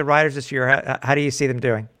looking at the Riders this year, how do you see them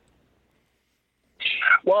doing?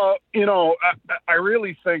 Well, I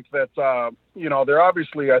really think that, they're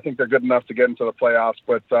obviously, I think they're good enough to get into the playoffs,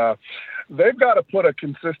 but they've got to put a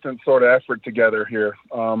consistent sort of effort together here.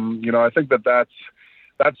 I think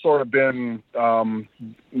that's sort of been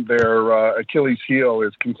their Achilles heel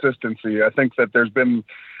is consistency. I think that there's been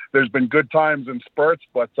there's been good times in spurts,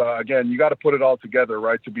 but again, you got to put it all together,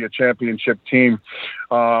 right, to be a championship team.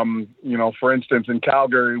 For instance, in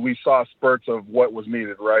Calgary, we saw spurts of what was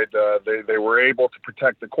needed, right? They were able to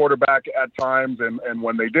protect the quarterback at times, and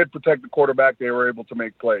when they did protect the quarterback, they were able to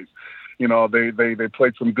make plays. They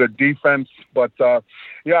played some good defense, but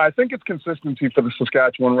I think it's consistency for the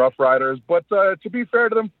Saskatchewan Roughriders. But to be fair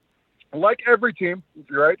to them, like every team,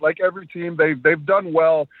 right? Like every team, they've done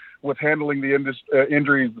well with handling the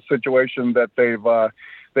injuries, the situation that they've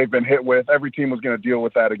been hit with. Every team was going to deal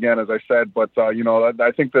with that again, as I said. But I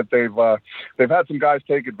think that they've had some guys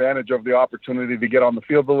take advantage of the opportunity to get on the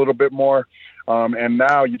field a little bit more. And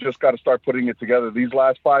now you just got to start putting it together. These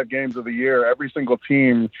last 5 games of the year, every single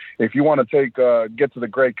team, if you want to get to the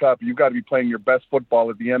Grey Cup, you've got to be playing your best football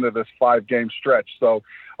at the end of this 5-game stretch. So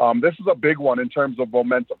this is a big one in terms of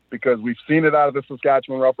momentum, because we've seen it out of the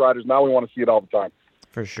Saskatchewan Roughriders. Now we want to see it all the time.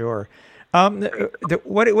 For sure.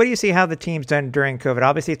 What do you see how the team's done during COVID?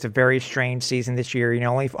 Obviously, it's a very strange season this year.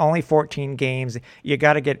 Only 14 games. You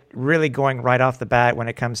got to get really going right off the bat when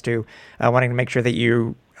it comes to wanting to make sure that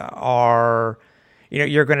you are,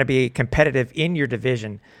 you're going to be competitive in your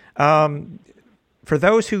division. For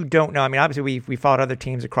those who don't know, I mean, obviously we followed other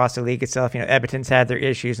teams across the league itself. Edmonton's had their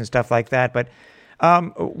issues and stuff like that. But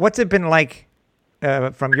what's it been like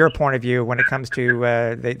from your point of view when it comes to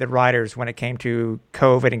the Riders, when it came to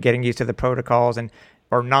COVID and getting used to the protocols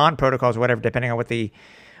or non-protocols, whatever, depending on what the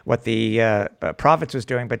province was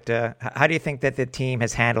doing? But how do you think that the team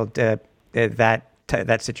has handled that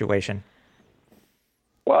situation?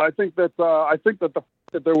 Well, I think that the fact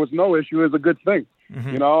that there was no issue is a good thing.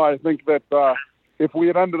 Mm-hmm. I think that if we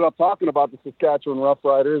had ended up talking about the Saskatchewan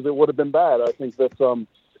Roughriders, it would have been bad. I think that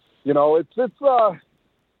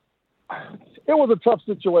it was a tough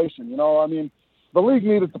situation. I mean, the league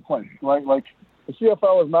needed to play, right? Like, the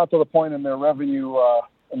CFL is not to the point in their revenue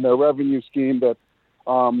scheme that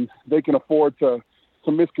they can afford to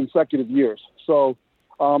miss consecutive years. So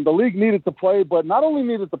the league needed to play, but not only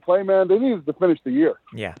needed to play, man, they needed to finish the year.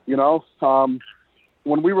 Yeah.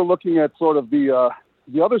 When we were looking at sort of the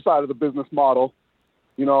other side of the business model,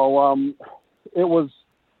 it was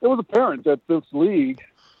apparent that this league,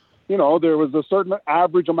 there was a certain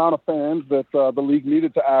average amount of fans that the league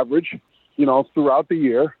needed to average, throughout the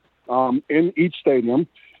year in each stadium.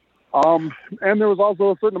 And there was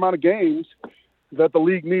also a certain amount of games that the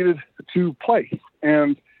league needed to play.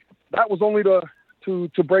 And that was only to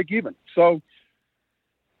break even. So,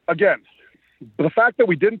 again, the fact that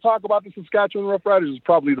we didn't talk about the Saskatchewan Roughriders is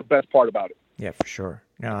probably the best part about it. Yeah, for sure.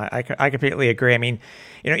 No, I completely agree. I mean,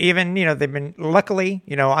 even, they've been, luckily,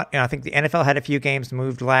 I think the NFL had a few games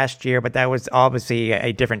moved last year, but that was obviously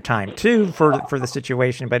a different time too for the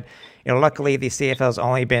situation. But, luckily the CFL's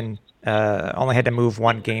only had to move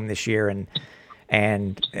one game this year.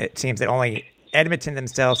 And it seems that only Edmonton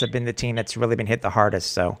themselves have been the team that's really been hit the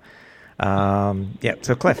hardest. So,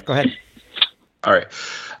 so Cliff, go ahead. All right.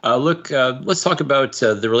 Let's talk about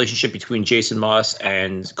the relationship between Jason Maas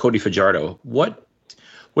and Cody Fajardo. What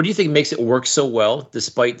do you think makes it work so well,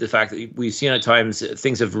 despite the fact that we've seen at times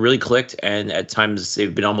things have really clicked and at times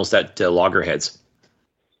they've been almost at loggerheads?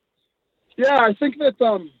 Yeah, I think that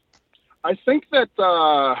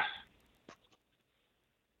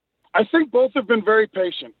both have been very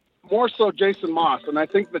patient. More so Jason Maas, and I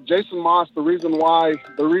think that Jason Maas, the reason why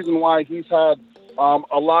he's had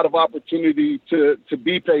a lot of opportunity to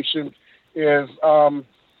be patient is that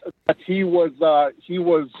he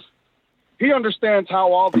understands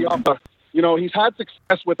how all the he's had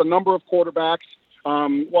success with a number of quarterbacks.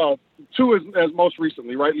 Two as most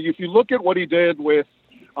recently, right? If you look at what he did with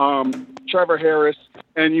Trevor Harris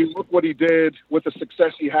and you look what he did with the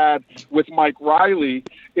success he had with Mike Riley,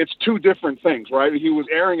 it's two different things, right? He was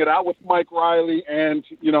airing it out with Mike Riley, and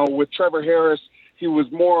with Trevor Harris, he was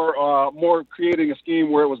more creating a scheme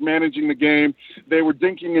where it was managing the game. They were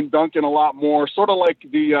dinking and dunking a lot more, sort of like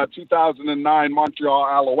the 2009 Montreal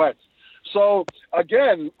Alouettes. So,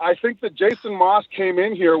 again, I think that Jason Maas came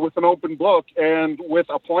in here with an open book and with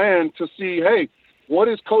a plan to see, hey, what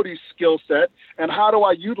is Cody's skill set and how do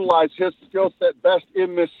I utilize his skill set best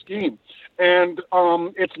in this scheme? And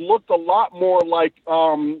it's looked a lot more like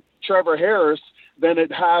Trevor Harris than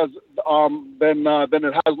it has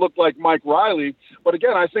looked like Mike Riley. But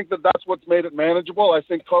again, I think that that's what's made it manageable. I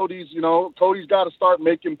think Cody's got to start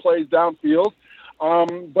making plays downfield.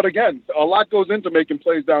 But again, a lot goes into making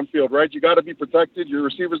plays downfield, right? You got to be protected. Your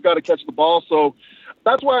receivers got to catch the ball. So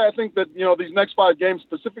that's why I think that, these next 5 games,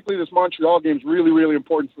 specifically this Montreal game, is really, really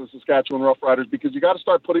important for the Saskatchewan Roughriders, because you got to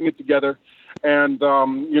start putting it together. And,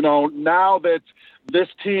 now that this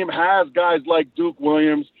team has guys like Duke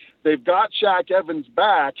Williams, They've got Shaq Evans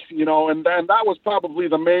back, and that was probably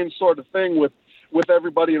the main sort of thing with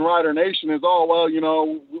everybody in Rider Nation is,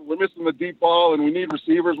 we're missing the deep ball and we need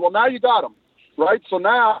receivers. Well, now you got them, right? So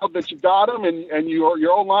now that you got them and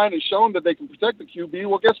your own line has shown that they can protect the QB,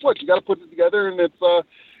 well, guess what? You got to put it together, and it's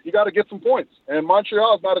you got to get some points. And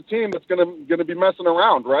Montreal is not a team that's going to be messing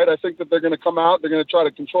around, right? I think that they're going to come out, they're going to try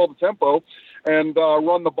to control the tempo and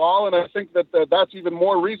run the ball, and I think that that's even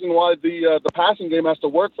more reason why the passing game has to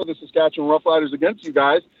work for the Saskatchewan Roughriders against you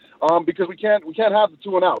guys, because we can't have the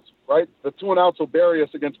 2 and outs, right? The 2 and outs will bury us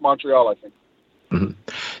against Montreal, I think. Mm-hmm.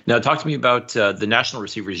 Now, talk to me about the national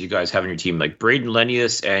receivers you guys have on your team, like Braden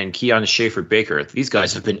Lenius and Keon Schaefer-Baker. These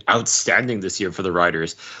guys have been outstanding this year for the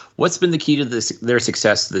Riders. What's been the key to their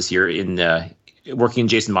success this year in working in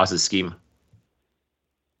Jason Moss's scheme?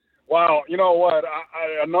 Well, you know what?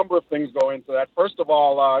 A number of things go into that. First of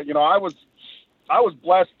all, I was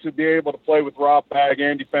blessed to be able to play with Rob Bagg,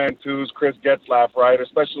 Andy Fantuz, Chris Getzlaff, right?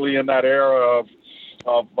 Especially in that era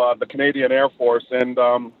of the Canadian Air Force. And,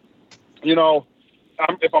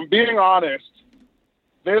 if I'm being honest,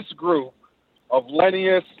 this group of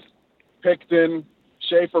Lenius, Picton,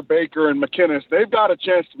 Schaefer-Baker, and McInnes, they've got a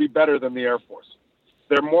chance to be better than the Air Force.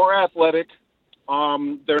 They're more athletic.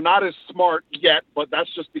 They're not as smart yet, but that's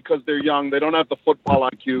just because they're young. They don't have the football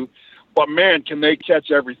IQ. But, man, can they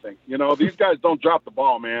catch everything. These guys don't drop the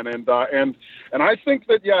ball, man. And I think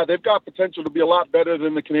that, they've got potential to be a lot better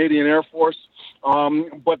than the Canadian Air Force.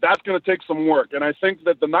 But that's going to take some work. And I think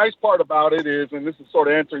that the nice part about it is, and this is sort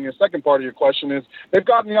of answering your second part of your question, is they've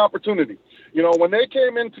gotten the opportunity. When they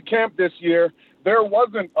came into camp this year, there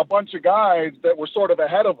wasn't a bunch of guys that were sort of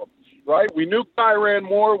ahead of them. Right, we knew Kyran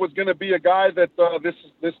Moore was going to be a guy that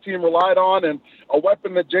this team relied on, and a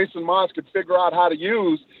weapon that Jason Moss could figure out how to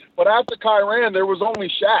use. But after Kyran, there was only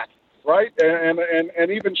Shaq, right?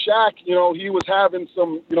 And even Shaq, he was having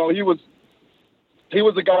some, he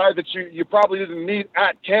was a guy that you probably didn't need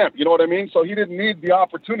at camp. You know what I mean? So he didn't need the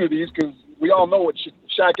opportunities because we all know what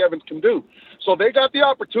Shaq Evans can do. So they got the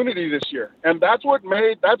opportunity this year, and that's what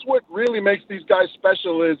really makes these guys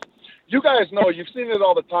special. Is you guys know, you've seen it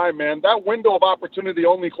all the time, man. That window of opportunity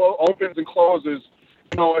only opens and closes,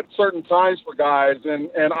 at certain times for guys.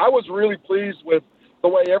 And I was really pleased with the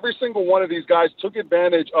way every single one of these guys took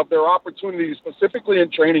advantage of their opportunities, specifically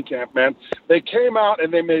in training camp, man. They came out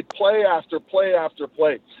and they made play after play after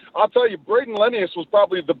play. I'll tell you, Braden Lenius was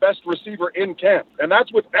probably the best receiver in camp, and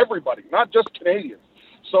that's with everybody, not just Canadians.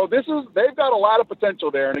 So they've got a lot of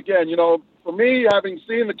potential there. And again, for me, having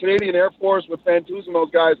seen the Canadian Air Force with Fantuz and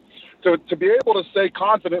those guys, to be able to say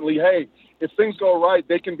confidently, hey, if things go right,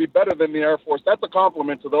 they can be better than the Air Force, that's a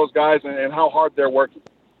compliment to those guys and how hard they're working.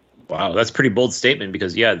 Wow, that's a pretty bold statement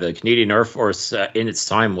because, the Canadian Air Force in its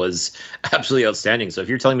time was absolutely outstanding. So if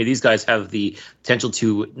you're telling me these guys have the potential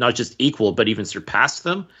to not just equal but even surpass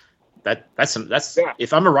them, that's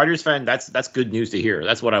if I'm a Riders fan, that's good news to hear.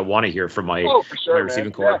 That's what I want to hear from my, for sure, my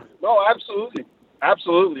receiving corps. Yeah. No, absolutely.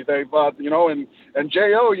 They've and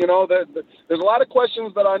J.O., there's a lot of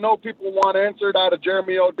questions that I know people want answered out of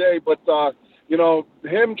Jeremy O'Day, but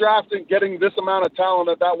him getting this amount of talent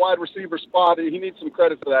at that wide receiver spot, he needs some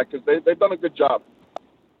credit for that because they've done a good job.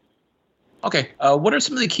 Okay, what are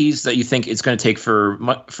some of the keys that you think it's going to take for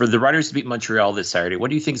the Riders to beat Montreal this Saturday? What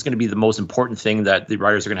do you think is going to be the most important thing that the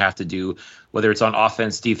Riders are going to have to do, whether it's on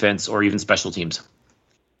offense, defense, or even special teams?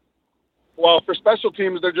 Well, for special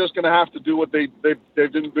teams, they're just going to have to do what they've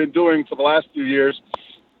been doing for the last few years.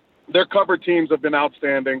 Their cover teams have been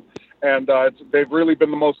outstanding, and they've really been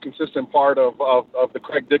the most consistent part of the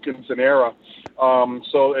Craig Dickinson era.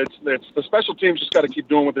 So it's the special teams just got to keep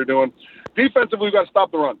doing what they're doing. Defensively, we've got to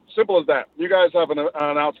stop the run. Simple as that. You guys have an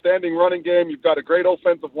outstanding running game. You've got a great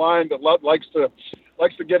offensive line that likes to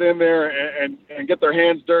get in there and get their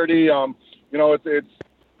hands dirty.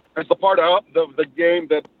 It's the part of the game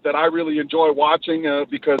that I really enjoy watching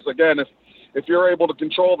because, again, if you're able to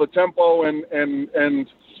control the tempo and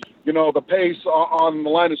the pace on the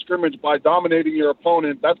line of scrimmage by dominating your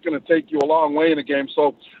opponent, that's going to take you a long way in a game.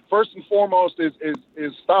 So first and foremost is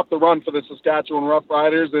stop the run for the Saskatchewan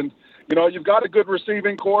Roughriders. And, you've got a good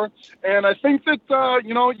receiving core. And I think that,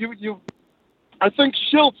 I think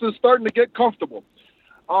Schultz is starting to get comfortable.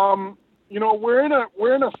 We're in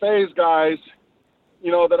a phase, guys,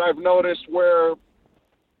 that I've noticed where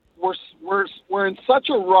we're in such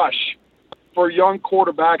a rush for young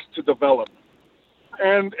quarterbacks to develop.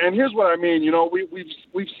 And here's what I mean.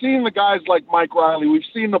 We've seen the guys like Mike Riley. We've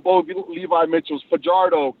seen the Bo Levi Mitchells,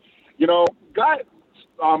 Fajardo,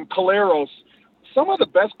 Caleros, some of the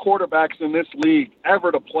best quarterbacks in this league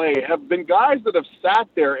ever to play have been guys that have sat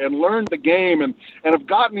there and learned the game and have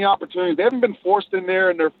gotten the opportunity. They haven't been forced in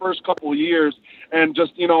there in their first couple of years and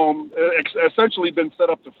just, essentially been set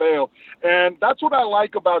up to fail. And that's what I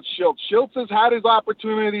like about Shiltz. Shiltz has had his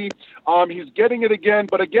opportunity. He's getting it again.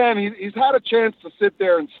 But again, he's had a chance to sit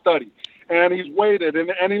there and study. And he's waited.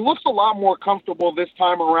 And he looks a lot more comfortable this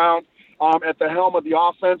time around at the helm of the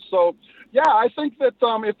offense. So, yeah, I think that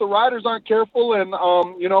if the Riders aren't careful and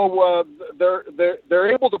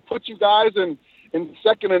they're able to put you guys in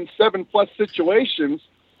 2nd and 7+ situations,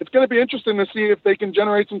 it's going to be interesting to see if they can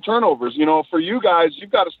generate some turnovers. For you guys,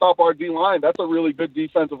 you've got to stop our D line. That's a really good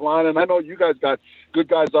defensive line, and I know you guys got good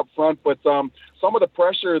guys up front. But some of the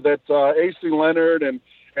pressure that AC Leonard and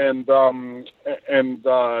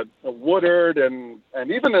Woodard and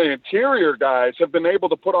even the interior guys have been able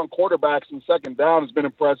to put on quarterbacks in second down has been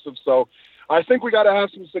impressive. So I think we got to have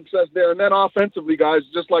some success there. And then offensively, guys,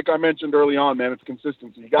 just like I mentioned early on, man, it's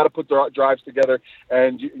consistency. You got to put the drives together,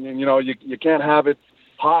 and you can't have it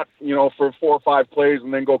hot, for 4 or 5 plays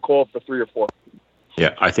and then go cold for 3 or 4.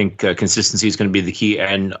 Yeah, I think consistency is going to be the key.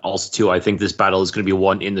 And also, too, I think this battle is going to be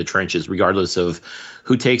won in the trenches, regardless of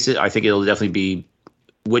who takes it. I think it'll definitely be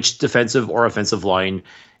which defensive or offensive line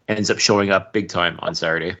ends up showing up big time on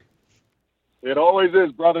Saturday. It always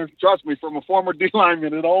is, brother. Trust me, from a former D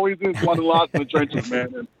lineman, it always is one and lost in the trenches,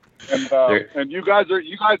 man. And you guys,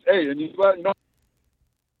 hey, and it's going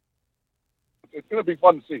to be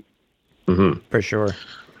fun to see. Mm-hmm. For sure.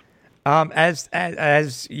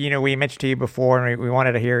 As we mentioned to you before, and we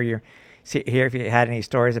wanted to hear if you had any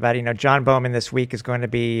stories about it. John Bowman this week is going to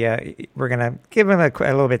be. We're going to give him a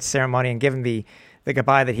little bit of ceremony and give him the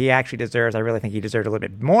goodbye that he actually deserves. I really think he deserved a little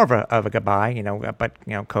bit more of a goodbye. But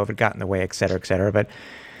COVID got in the way, et cetera, et cetera. But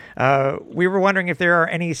we were wondering if there are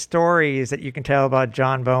any stories that you can tell about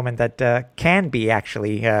John Bowman that can be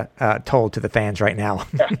actually told to the fans right now.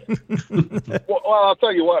 Well, I'll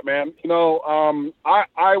tell you what, man.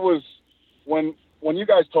 I was when you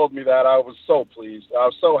guys told me that, I was so pleased. I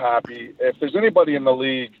was so happy. If there's anybody in the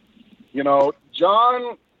league,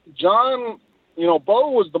 John,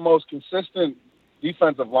 Bo was the most consistent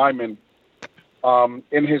defensive lineman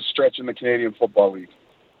in his stretch in the Canadian Football League.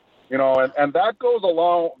 And that goes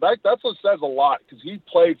along. That's what says a lot, because he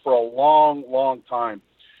played for a long, long time.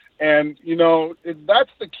 And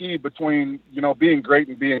that's the key between being great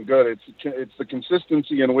and being good. It's the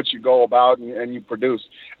consistency in which you go about and you produce.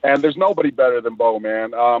 And there's nobody better than Bo,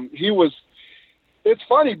 man. It's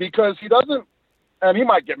funny because he doesn't, and he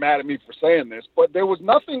might get mad at me for saying this, but there was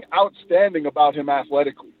nothing outstanding about him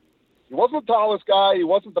athletically. He wasn't the tallest guy. He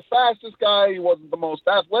wasn't the fastest guy. He wasn't the most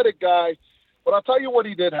athletic guy. But I'll tell you what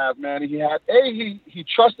he did have, man. He had, he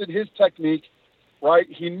trusted his technique, right?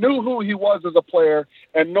 He knew who he was as a player,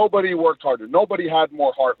 and nobody worked harder. Nobody had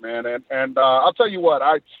more heart, man. And I'll tell you what,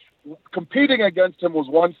 competing against him was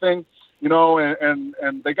one thing,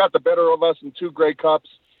 and they got the better of us in 2 Grey Cups.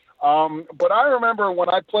 But I remember when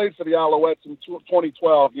I played for the Alouettes in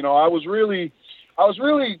 2012, I was really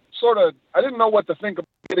sort of, I didn't know what to think about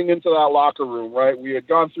getting into that locker room, right? We had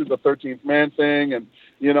gone through the 13th man thing, and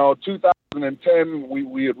 2010,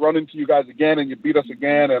 we had run into you guys again, and you beat us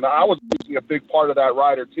again, and I was a big part of that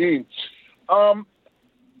Rider team. And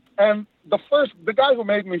the guy who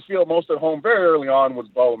made me feel most at home very early on was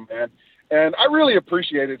Bo, man, and I really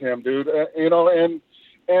appreciated him, dude. And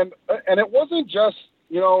it wasn't just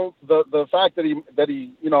the fact that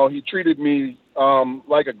he treated me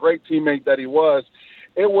like a great teammate that he was.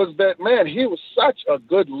 It was that, man, he was such a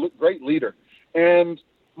great leader. And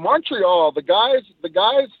Montreal,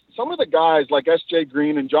 some of the guys like S.J.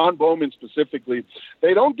 Green and John Bowman specifically,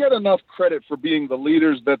 they don't get enough credit for being the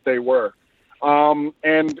leaders that they were. And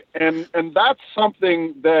that's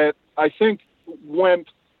something that I think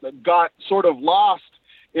got sort of lost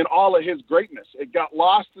in all of his greatness. It got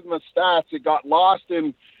lost in the stats. It got lost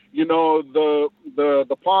in,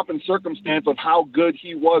 the pomp and circumstance of how good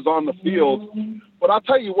he was on the field. But I'll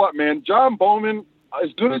tell you what, man, John Bowman,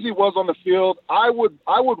 as good as he was on the field, I would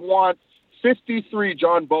want 53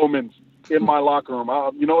 John Bowmans in my locker room.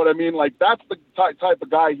 You know what I mean? Like, that's the type of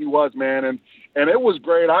guy he was, man. And it was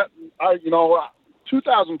great.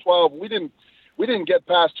 2012, we didn't get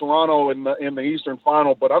past Toronto in the Eastern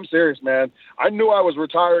Final, but I'm serious, man. I knew I was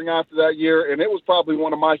retiring after that year, and it was probably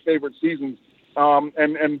one of my favorite seasons.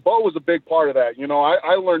 And Bo was a big part of that.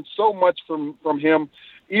 I learned so much from him,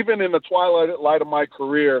 even in the twilight of my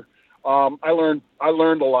career. I learned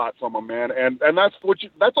a lot from him, man. And that's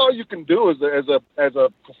that's all you can do as a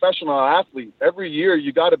professional athlete. Every year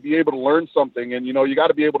you got to be able to learn something, and you got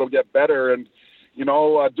to be able to get better. And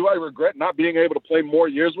Do I regret not being able to play more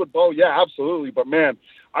years with Bo? Yeah, absolutely. But, man,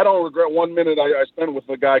 I don't regret 1 minute I spent with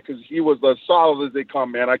the guy because he was as solid as they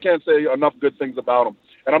come, man. I can't say enough good things about him.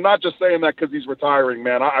 And I'm not just saying that because he's retiring,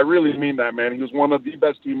 man. I really mean that, man. He was one of the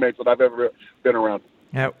best teammates that I've ever been around.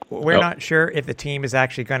 Now, we're not sure if the team is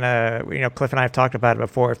actually going to, Cliff and I have talked about it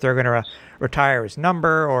before, if they're going to retire his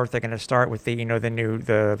number or if they're going to start with the,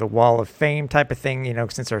 the Wall of Fame type of thing,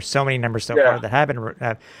 since there's so many numbers so far that have been.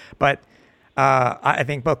 But I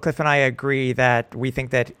think both Cliff and I agree that we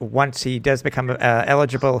think that once he does become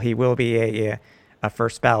eligible, he will be a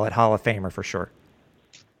first ballot Hall of Famer for sure.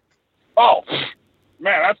 Oh,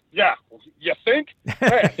 man, you think?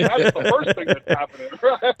 Man, that's the first thing that's happening.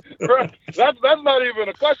 Right? That's not even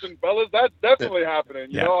a question, fellas. That's definitely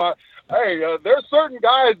happening. There's certain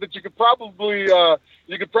guys that you could probably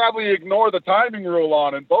ignore the timing rule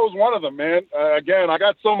on, and Bo's one of them, man. Again, I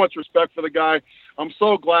got so much respect for the guy. I'm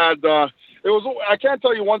so glad. I can't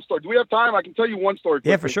tell you one story. Do we have time? I can tell you one story quickly.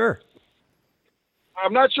 Yeah, for sure.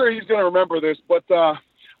 I'm not sure he's going to remember this, but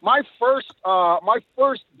my first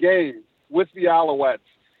game with the Alouettes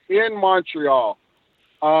in Montreal.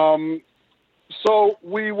 So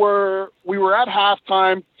we were at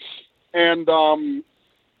halftime, and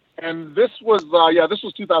this was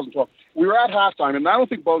 2012. We were at halftime, and I don't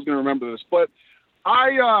think Bo's going to remember this, but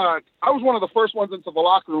I was one of the first ones into the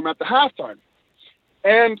locker room at the halftime,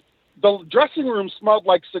 and the dressing room smelled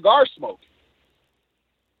like cigar smoke.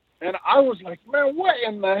 And I was like, man, what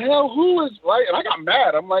in the hell? Who is right? And I got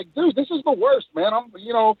mad. I'm like, dude, this is the worst, man. I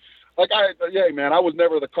was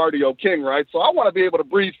never the cardio king, right? So I want to be able to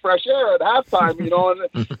breathe fresh air at halftime, and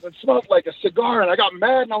it smelled like a cigar. And I got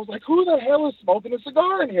mad, and I was like, who the hell is smoking a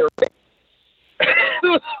cigar in here? It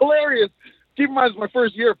was hilarious. Keep in mind, it's my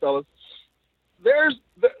first year, fellas.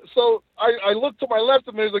 So I look to my left,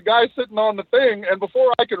 and there's a guy sitting on the thing, and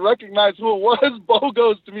before I could recognize who it was, Bo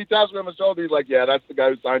goes to me, taps me on the shoulder. He's like, yeah, that's the guy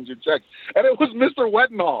who signs your checks. And it was Mr.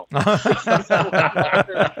 Wettenhall.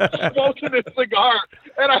 Smoking his cigar.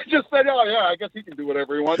 And I just said, oh, yeah, I guess he can do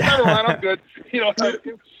whatever he wants. Never mind, I'm good.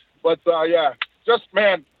 But, just,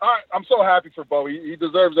 man, I'm so happy for Bo. He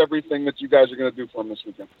deserves everything that you guys are going to do for him this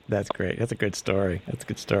weekend. That's great. That's a good story.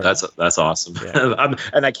 That's awesome. Yeah.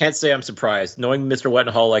 And I can't say I'm surprised. Knowing Mr.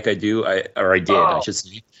 Wettenhall like I do, I should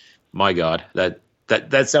say. My God, that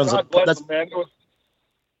sounds like that's him, man.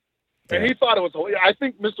 And he thought it was. I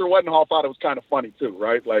think Mr. Wettenhall thought it was kind of funny too,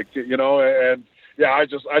 right? Like, and. Yeah, I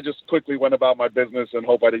just quickly went about my business and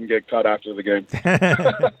hope I didn't get cut after the game.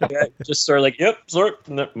 Just sort of like, yep, sorry,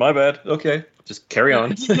 no, my bad. Okay, just carry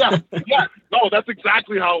on. yeah. No, that's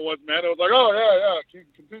exactly how it was, man. It was like, oh, yeah,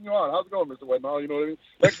 continue on. How's it going, Mr. Wettenhall? You know what I mean?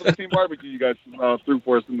 Thanks for the team barbecue you guys threw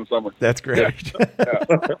for us in the summer. That's great.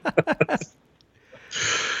 Yeah.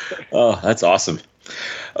 Oh, that's awesome.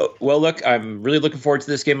 Well, look, I'm really looking forward to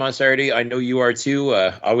this game on Saturday. I know you are too.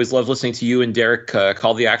 I always love listening to you and Derek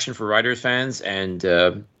call the action for Riders fans. And,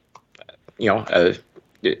 if you want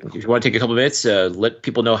to take a couple of minutes, let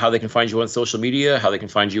people know how they can find you on social media, how they can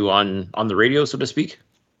find you on the radio, so to speak.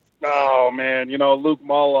 Oh, man, Luke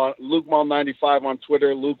Mull 95 on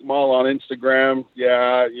Twitter, Luke Mull on Instagram.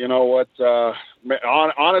 Yeah, you know what?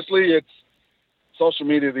 Honestly, it's social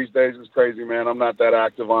media these days is crazy, man. I'm not that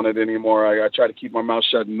active on it anymore. I try to keep my mouth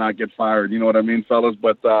shut and not get fired. You know what I mean, fellas?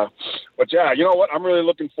 But yeah, you know what? I'm really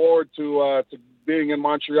looking forward to being in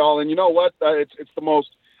Montreal. And you know what? It's the most.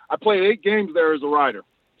 I played 8 games there as a Rider,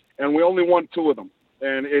 and we only won 2 of them.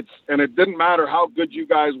 And it didn't matter how good you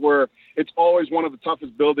guys were. It's always one of the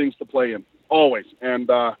toughest buildings to play in, always. And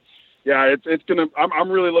it's gonna.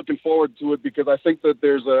 I'm really looking forward to it because I think that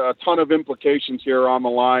there's a ton of implications here on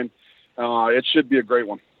the line. It should be a great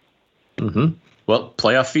one. Mm-hmm. Well,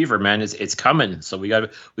 playoff fever, man, it's coming. So we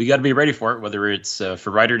got to be ready for it, whether it's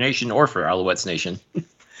for Rider Nation or for Alouettes Nation.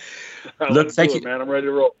 Look, thank you, man. I'm ready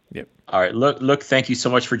to roll. Yep. All right, look, thank you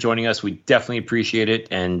so much for joining us. We definitely appreciate it,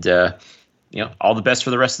 and all the best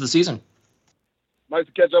for the rest of the season. Nice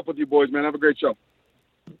to catch up with you, boys, man. Have a great show.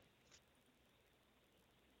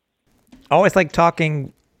 Always like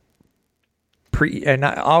talking.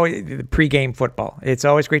 Not always pre-game football. It's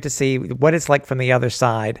always great to see what it's like from the other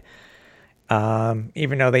side,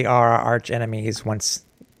 even though they are our arch enemies once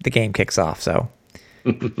the game kicks off. So,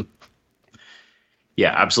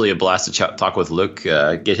 yeah, absolutely a blast to talk with Luke,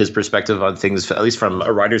 get his perspective on things, at least from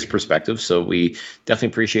a Rider's perspective. So we definitely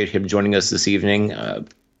appreciate him joining us this evening.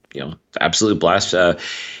 Absolute blast.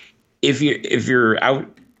 If you're out,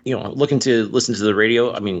 looking to listen to the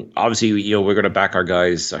radio, I mean, obviously, we're going to back our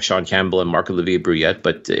guys, Sean Campbell and Marc-Olivier Brouillette.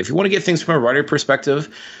 But if you want to get things from a Rider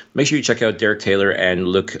perspective, make sure you check out Derek Taylor and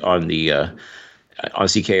look on the on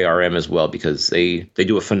CKRM as well, because they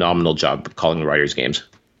do a phenomenal job calling the Riders games.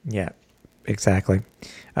 Yeah, exactly.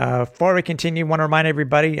 Before we continue, I want to remind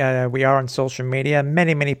everybody we are on social media,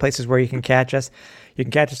 many places where you can catch us. You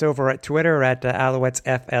can catch us over at Twitter at Alouettes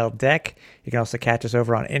FL Deck. You can also catch us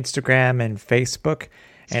over on Instagram and Facebook,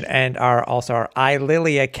 and our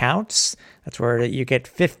iLily accounts. That's where you get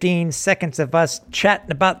 15 seconds of us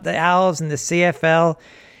chatting about the Owls and the CFL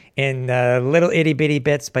in little itty bitty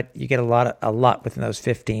bits, but you get a lot within those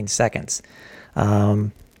 15 seconds.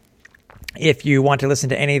 If you want to listen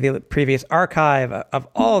to any of the previous archive of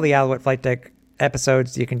all the Alouette Flight Deck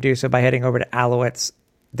episodes, you can do so by heading over to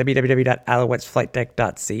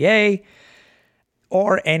www.alouettesflightdeck.ca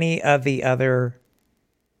or any of the other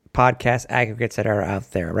podcast aggregates that are out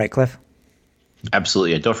there. Right, Cliff?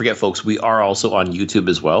 Absolutely. And don't forget, folks, we are also on YouTube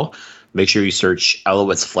as well. Make sure you search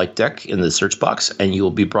Alouettes Flight Deck in the search box, and you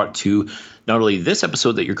will be brought to not only this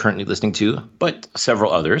episode that you're currently listening to, but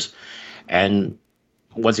several others. And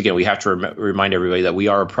once again, we have to remind everybody that we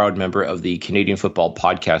are a proud member of the Canadian Football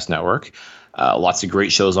Podcast Network. Lots of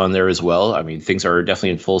great shows on there as well. I mean, things are definitely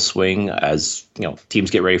in full swing as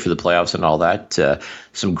teams get ready for the playoffs and all that.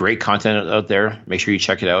 Some great content out there. Make sure you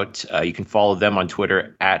check it out. You can follow them on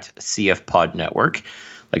Twitter at CFPod Network.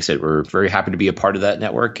 Like I said, we're very happy to be a part of that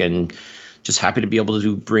network and just happy to be able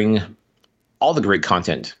to bring all the great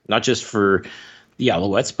content, not just for the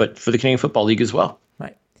Alouettes, but for the Canadian Football League as well.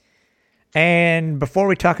 And before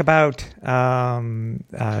we talk about the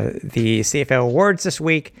CFL awards this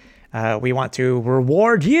week, we want to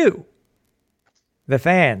reward you, the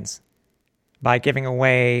fans, by giving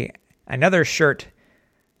away another shirt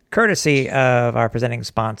courtesy of our presenting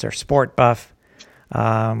sponsor, Sport Buff.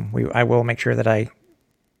 I will make sure that I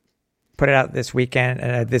put it out this week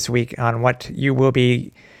on what you will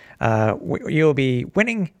be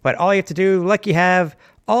winning. But all you have to do, like you have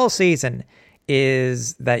all season,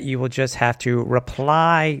 is that you will just have to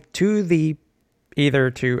reply to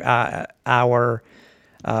our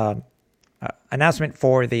announcement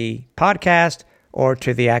for the podcast or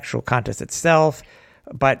to the actual contest itself.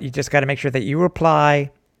 But you just got to make sure that you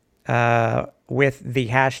reply with the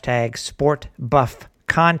hashtag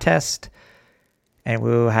SportBuffContest, and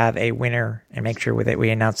we'll have a winner and make sure that we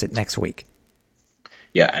announce it next week.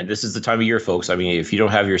 Yeah, and this is the time of year, folks. I mean, if you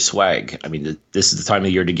don't have your swag, I mean, this is the time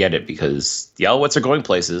of year to get it, because the Alouettes are going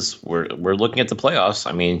places. We're looking at the playoffs.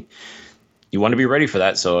 I mean, you want to be ready for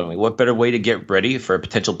that. So, I mean, what better way to get ready for a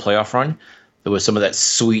potential playoff run than with some of that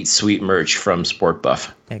sweet merch from Sport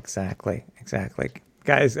Buff? Exactly.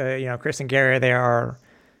 Guys, Chris and Gary, they're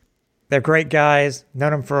great guys.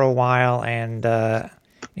 Known them for a while, and to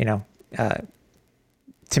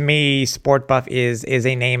me, Sport Buff is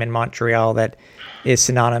a name in Montreal that is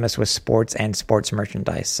synonymous with sports and sports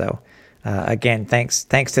merchandise. So, again, thanks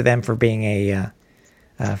to them for being a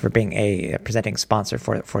presenting sponsor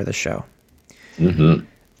for the show. Mm-hmm.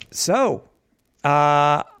 So,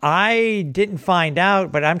 I didn't find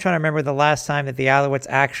out, but I'm trying to remember the last time that the Alouettes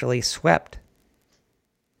actually swept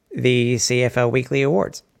the CFL Weekly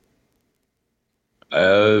Awards.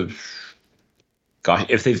 Gosh,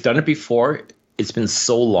 if they've done it before, it's been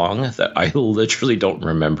so long that I literally don't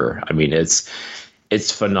remember. I mean, it's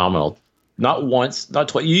phenomenal. Not once, not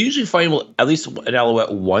twice. You usually find at least an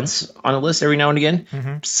Alouette once on a list every now and again.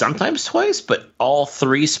 Mm-hmm. Sometimes twice, but all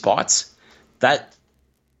three spots.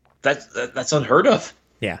 That's unheard of.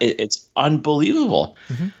 Yeah, it's unbelievable.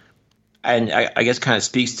 Mm-hmm. And I guess kind of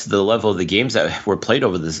speaks to the level of the games that were played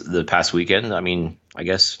over the past weekend. I mean, I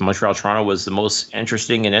guess Montreal-Toronto was the most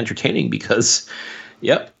interesting and entertaining because,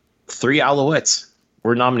 yep, 3 Alouettes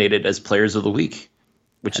were nominated as Players of the Week,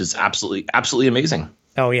 which is absolutely amazing.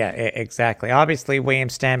 Oh, yeah, exactly. Obviously, William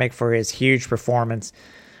Stanback for his huge performance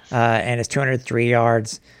and his 203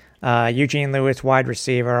 yards. Eugene Lewis, wide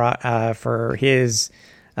receiver, for his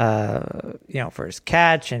for his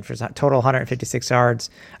catch and for his total 156 yards.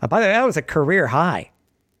 By the way, that was a career high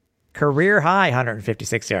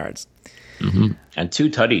 156 yards. Mm-hmm. And 2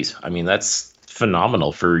 tutties. I mean, that's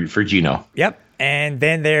phenomenal for Gino. Yep. And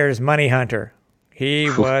then there's Money Hunter. He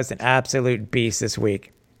was an absolute beast this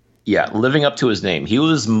week. Yeah, living up to his name. He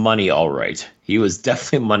was money, all right. He was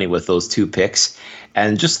definitely money with those 2 picks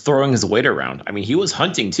and just throwing his weight around. I mean, he was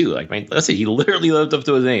hunting too. Like, let's say he literally lived up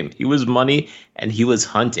to his name. He was money and he was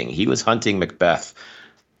hunting. He was hunting Macbeth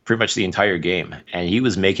pretty much the entire game, and he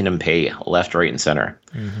was making him pay left, right, and center.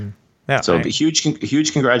 Mm-hmm. Yeah, so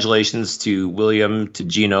huge congratulations to William, to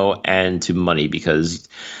Gino, and to Money, because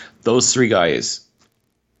those 3 guys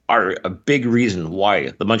are a big reason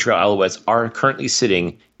why the Montreal Alouettes are currently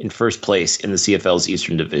sitting in first place in the CFL's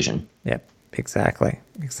Eastern Division. Yep, exactly.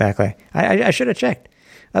 I should have checked.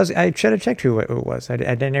 I should have checked who it was. I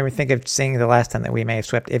didn't even think of seeing the last time that we may have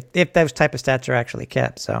swept, if those type of stats are actually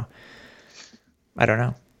kept. So I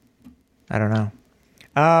don't know.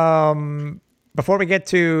 Before we get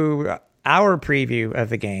to our preview of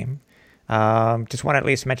the game, just want to at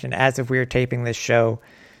least mention, as if we were taping this show,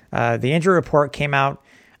 the injury report came out.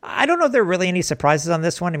 I don't know if there are really any surprises on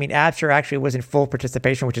this one. I mean, Absher actually was in full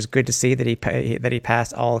participation, which is good to see that he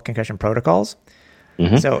passed all concussion protocols.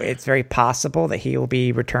 Mm-hmm. So it's very possible that he will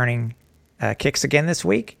be returning kicks again this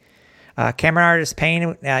week. Cameron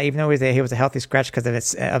Artis-Payne, even though he was a healthy scratch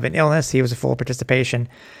because of an illness, he was a full participation.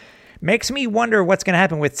 Makes me wonder what's going to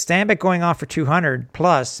happen with Stanback going off for 200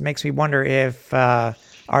 plus. Makes me wonder if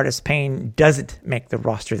Artis-Payne doesn't make the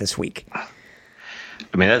roster this week.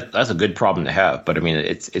 I mean, that's a good problem to have, but I mean,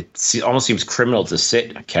 it almost seems criminal to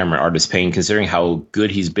sit Cameron Artis-Payne considering how good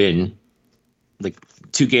he's been. Like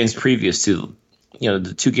 2 games previous to,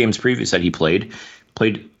 the 2 games previous that he played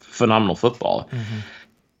phenomenal football. Mm-hmm.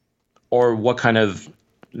 Or what kind of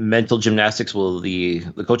mental gymnastics will the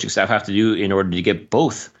coaching staff have to do in order to get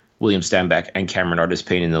both William Stanback and Cameron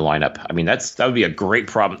Artis-Payne in the lineup? I mean, that would be a great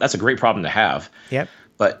problem. That's a great problem to have. Yep.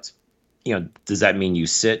 But does that mean you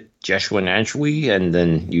sit Jeshua Nantwi and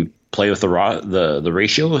then you play with the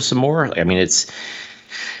ratio some more? I mean,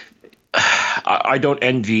 I don't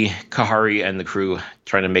envy Kahari and the crew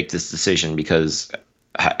trying to make this decision because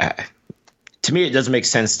to me it doesn't make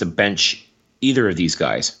sense to bench either of these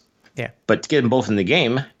guys. Yeah. But to get them both in the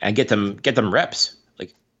game and get them reps,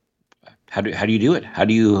 like how do you do it?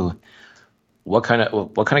 What kind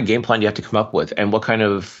of game plan do you have to come up with, and what kind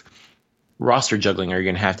of roster juggling are you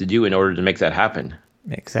going to have to do in order to make that happen?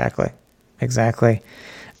 Exactly.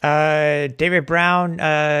 David Brown,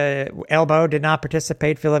 elbow, did not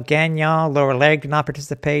participate. Philip Gagnon, lower leg, did not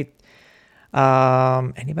participate.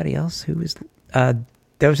 Anybody else who was?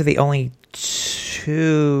 Those are the only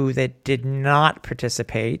 2 that did not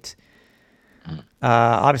participate.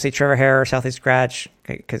 Obviously, Trevor Harris, healthy scratch,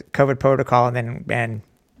 COVID protocol, and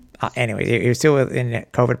anyway, he was still in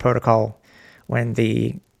COVID protocol when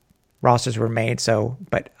the rosters were made. So,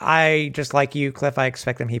 but I, just like you, Cliff, I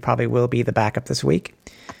expect him. He probably will be the backup this week.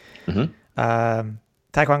 Mm-hmm.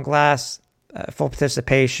 Taekwon Glass, full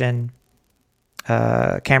participation.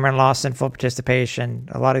 Cameron Lawson, full participation.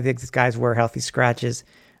 A lot of these guys were healthy scratches.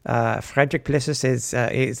 Frederick Plissus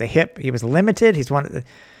is a hip. He was limited. He's one of the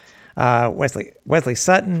Wesley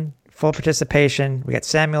Sutton, full participation. We got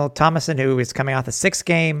Samuel Thomason, who is coming off the 6th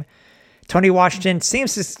game. Tony Washington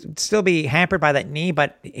seems to still be hampered by that knee,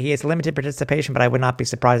 but he has limited participation, but I would not be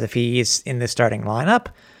surprised if he is in the starting lineup.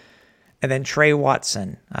 And then Trey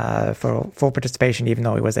Watson for full participation, even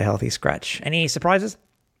though he was a healthy scratch. Any surprises?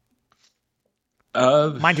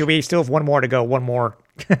 Mind you, we still have one more to go, one more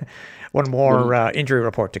injury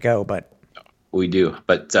report to go, but we do.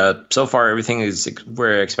 But so far, everything is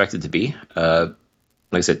where I expect it to be. Like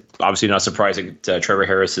I said, obviously not surprising. Trevor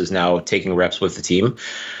Harris is now taking reps with the team.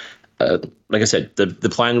 Like I said, the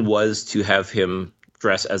plan was to have him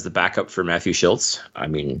dress as the backup for Matthew Schultz. I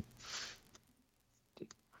mean,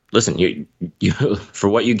 listen, you for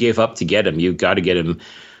what you gave up to get him, you got to get him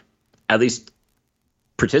at least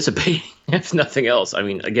participating, if nothing else. I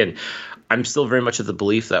mean, again, I'm still very much of the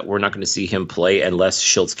belief that we're not going to see him play unless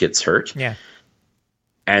Schultz gets hurt. Yeah.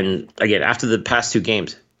 And again, after the past 2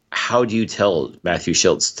 games, how do you tell Matthew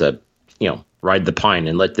Schultz to, ride the pine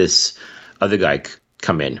and let this other guy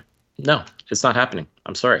come in? No, it's not happening.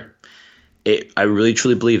 I'm sorry. I really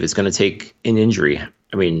truly believe it's going to take an injury.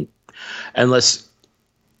 I mean, unless,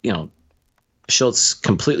 Schultz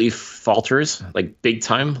completely falters, like big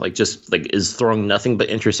time, like just like is throwing nothing but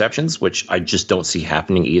interceptions, which I just don't see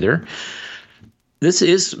happening either. This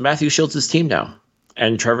is Matthew Schultz's team now.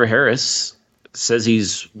 And Trevor Harris says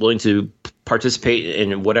he's willing to participate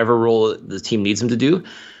in whatever role the team needs him to do.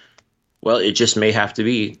 Well, it just may have to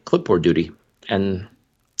be clipboard duty and,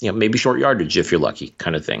 maybe short yardage if you're lucky,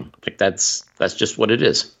 kind of thing. Like that's just what it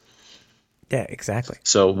is. Yeah, exactly.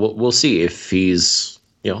 So we'll see if he's,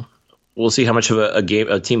 we'll see how much of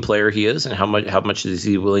a team player he is and how much is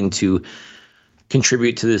he willing to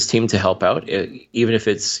contribute to this team to help out, even if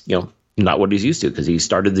it's, not what he's used to, because he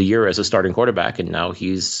started the year as a starting quarterback and now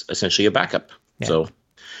he's essentially a backup. Yeah. So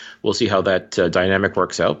we'll see how that dynamic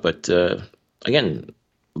works out. But again,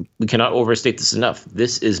 we cannot overstate this enough.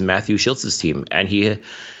 This is Matthew Schultz's team, and he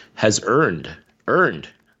has earned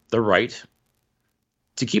the right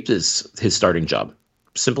to keep his starting job.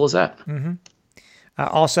 Simple as that. Mm-hmm.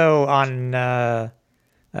 Also on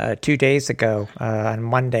 2 days ago, on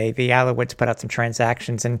Monday, the Alouettes put out some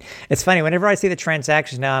transactions, and it's funny, whenever I see the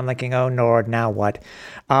transactions now, I'm thinking, oh Lord, now what?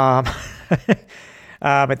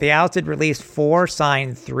 But the Owls did release 4,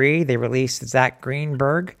 signed 3. They released Zach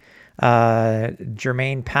Greenberg,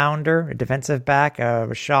 Jermaine Pounder, a defensive back,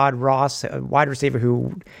 Rashad Ross, a wide receiver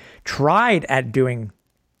who tried at doing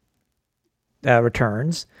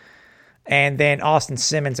returns, and then Austin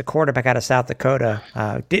Simmons, a quarterback out of South Dakota.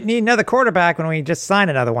 Didn't need another quarterback when we just signed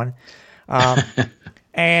another one.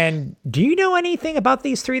 And do you know anything about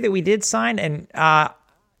these 3 that we did sign? And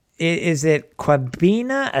is it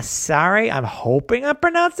Kwabena Asare? I'm hoping I'm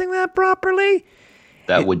pronouncing that properly.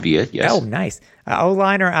 That would be it, yes. Oh, nice.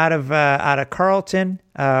 O-liner out of Carleton.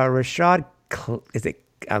 Rashad,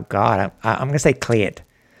 I'm going to say Cleat.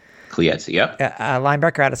 Cleat, yep. A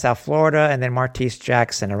linebacker out of South Florida, and then Martese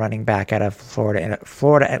Jackson, a running back out of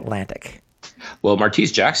Florida Atlantic. Well,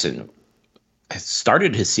 Martese Jackson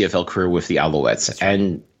started his CFL career with the Alouettes, right.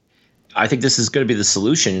 And I think this is going to be the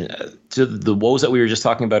solution to the woes that we were just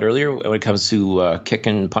talking about earlier when it comes to kick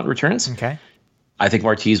and punt returns. Okay. I think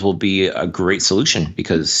Martese will be a great solution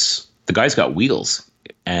because the guy's got wheels.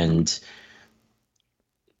 And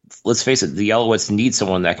let's face it, the Alouettes need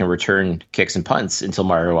someone that can return kicks and punts until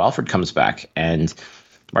Mario Alford comes back. And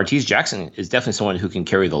Martese Jackson is definitely someone who can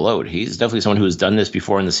carry the load. He's definitely someone who has done this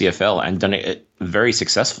before in the CFL and done it very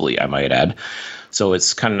successfully, I might add. So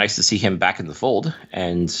it's kind of nice to see him back in the fold.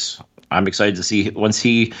 And I'm excited to see once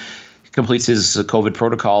he completes his COVID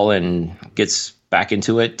protocol and gets back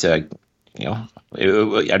into it. I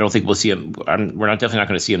don't think we'll see him. We're definitely not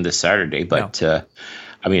going to see him this Saturday. But no.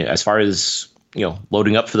 I mean, as far as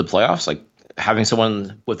loading up for the playoffs, like having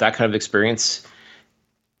someone with that kind of experience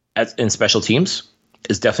in special teams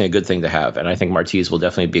is definitely a good thing to have. And I think Martese will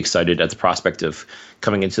definitely be excited at the prospect of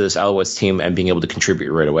coming into this Alouettes team and being able to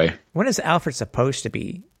contribute right away. When is Alfred supposed to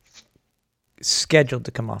be scheduled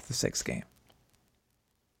to come off the 6th game?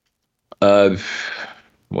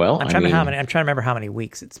 Well, I'm trying to remember how many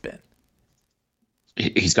weeks it's been.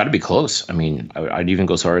 He's got to be close. I mean, I'd even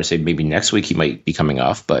go so far as to say maybe next week he might be coming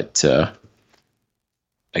off, but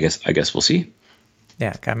I guess we'll see.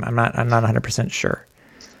 Yeah, I'm not 100% sure.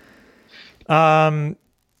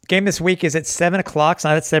 Game this week is at 7:00. It's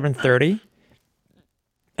not at 7:30.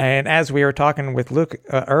 And as we were talking with Luke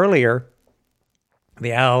earlier,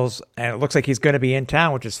 the Owls, and it looks like he's going to be in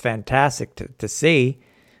town, which is fantastic to see.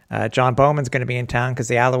 John Bowman's going to be in town because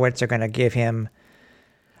the Alouettes are going to give him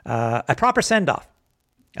a proper send-off,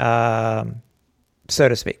 so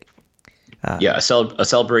to speak. A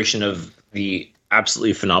celebration of the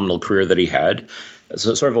absolutely phenomenal career that he had.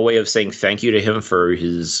 So sort of a way of saying thank you to him for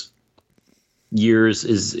his years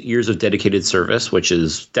of dedicated service, which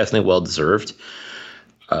is definitely well deserved.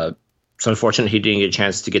 It's unfortunate he didn't get a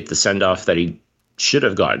chance to get the send off that he should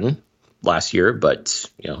have gotten last year, but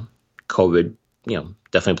COVID,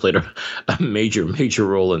 definitely played a major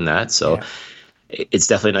role in that. So it's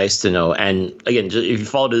definitely nice to know. And again, if you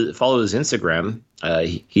follow his Instagram,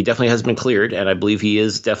 he definitely has been cleared, and I believe he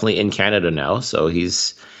is definitely in Canada now. So he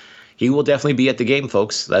will definitely be at the game,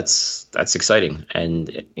 folks. That's exciting.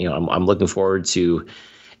 And, I'm looking forward to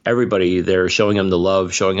everybody there showing him the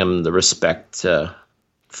love, showing him the respect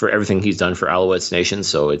for everything he's done for Alouettes Nation.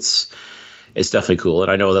 So it's definitely cool.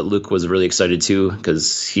 And I know that Luke was really excited too,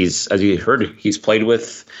 because he's, as you heard, he's played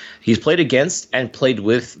against and played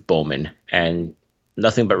with Bowman, and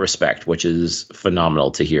nothing but respect, which is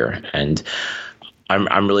phenomenal to hear. And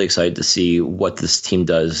I'm really excited to see what this team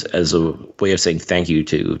does as a way of saying thank you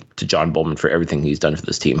to John Bowman for everything he's done for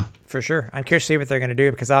this team. For sure. I'm curious to see what they're going to do,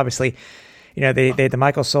 because obviously, they had the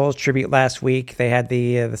Michael Souls tribute last week. They had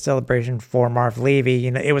the celebration for Marv Levy.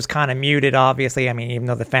 It was kind of muted, obviously. I mean, even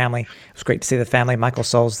though it was great to see the family, Michael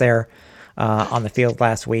Souls there on the field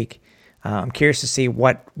last week. I'm curious to see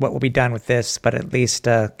what will be done with this, but at least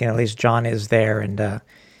John is there, and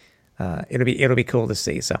it'll be cool to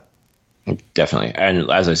see. So. Definitely.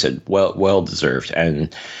 And as I said, well deserved.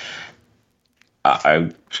 And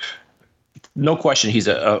I no question he's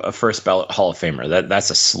a first ballot Hall of Famer. That's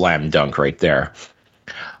a slam dunk right there.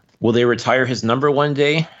 Will they retire his number one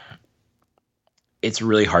day? It's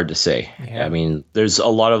really hard to say. Yeah. I mean, there's a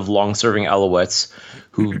lot of long-serving Alouettes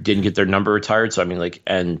who didn't get their number retired. So, I mean,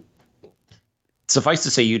 and suffice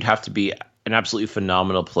to say, you'd have to be an absolutely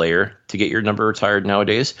phenomenal player to get your number retired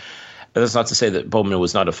nowadays. That's not to say that Bowman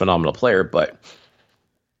was not a phenomenal player, but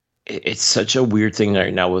it's such a weird thing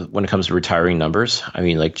right now when it comes to retiring numbers. I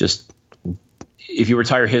mean, just if you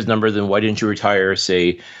retire his number, then why didn't you retire,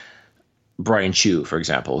 say, Brian Chew, for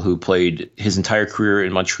example, who played his entire career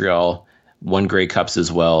in Montreal, won Grey Cups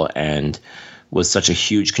as well, and was such a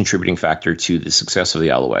huge contributing factor to the success of the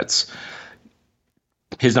Alouettes.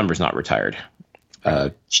 His number's not retired.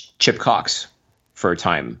 Chip Cox, for a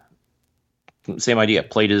time, same idea.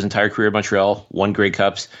 Played his entire career in Montreal, won Grey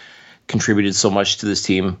Cups, contributed so much to this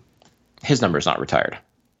team. His number is not retired.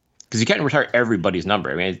 Because you can't retire everybody's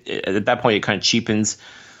number. I mean, at that point, it kind of cheapens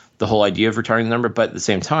the whole idea of retiring the number. But at the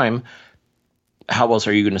same time, how else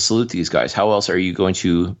are you going to salute these guys? How else are you going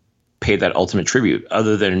to pay that ultimate tribute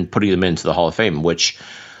other than putting them into the Hall of Fame, which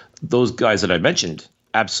those guys that I mentioned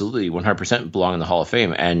absolutely 100% belong in the Hall of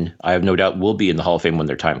Fame, and I have no doubt will be in the Hall of Fame when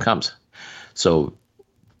their time comes. So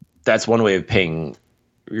that's one way of paying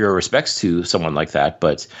your respects to someone like that.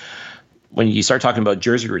 But when you start talking about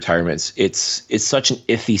jersey retirements, it's such an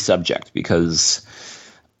iffy subject because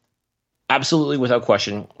absolutely, without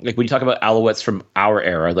question, like when you talk about Alouettes from our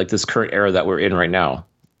era, like this current era that we're in right now,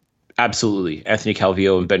 absolutely, Anthony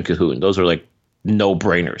Calvillo and Ben Cahoon, those are like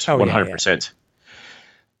no-brainers, 100%.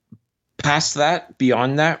 Past that,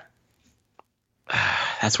 beyond that,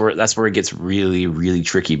 that's where it gets really, really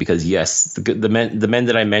tricky because yes, the men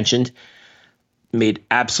that I mentioned made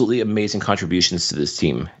absolutely amazing contributions to this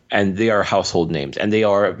team, and they are household names, and they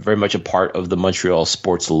are very much a part of the Montreal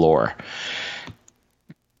sports lore.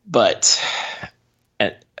 But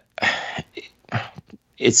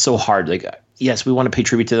it's so hard. Like, yes, we want to pay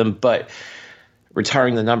tribute to them, but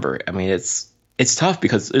retiring the number, I mean, it's tough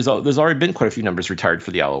because there's already been quite a few numbers retired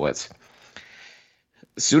for the Alouettes.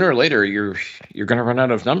 Sooner or later, you're going to run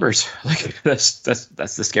out of numbers. Like that's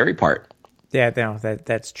the scary part. Yeah, no,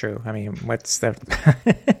 that's true. I mean, what's the?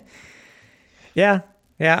 yeah,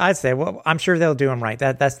 I'd say. Well, I'm sure they'll do them right.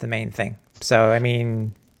 That's the main thing. So, I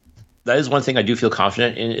mean, that is one thing I do feel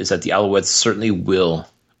confident in is that the Alouettes certainly will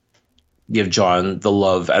give John the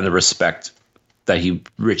love and the respect that he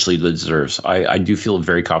richly deserves. I do feel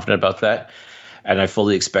very confident about that. And I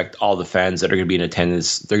fully expect all the fans that are going to be in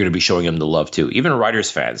attendance, they're going to be showing him the love too. Even Riders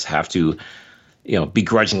fans have to,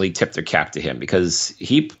 begrudgingly tip their cap to him because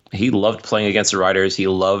he loved playing against the Riders. He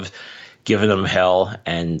loved giving them hell.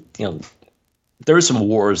 And, there were some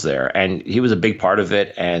wars there and he was a big part of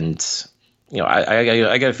it. And,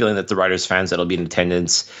 I got a feeling that the Riders fans that'll be in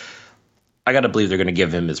attendance, I got to believe they're going to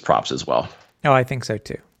give him his props as well. Oh, I think so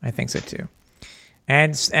too.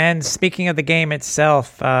 And speaking of the game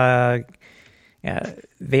itself, the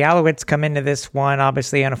Alouettes come into this one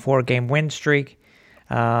obviously on a 4-game win streak.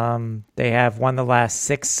 They have won the last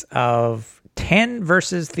 6 of 10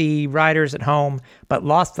 versus the Riders at home, but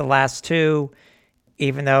lost the last 2,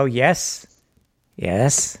 even though, yes,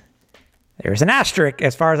 there's an asterisk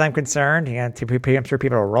as far as I'm concerned. I'm sure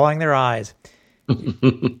people are rolling their eyes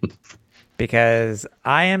because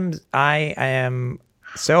I am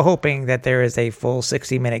so hoping that there is a full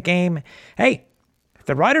 60-minute game. Hey, if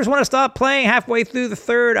the Riders want to stop playing halfway through the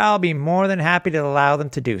third, I'll be more than happy to allow them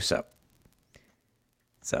to do so.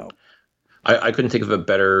 So, I couldn't think of a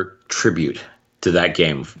better tribute to that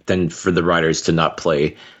game than for the Riders to not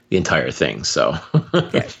play the entire thing. So,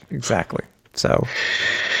 yeah, exactly. So,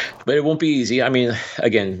 but it won't be easy. I mean,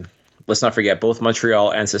 again, let's not forget both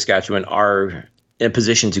Montreal and Saskatchewan are in a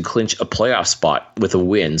position to clinch a playoff spot with a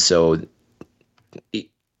win. So,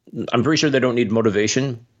 I'm pretty sure they don't need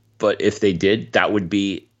motivation. But if they did, that would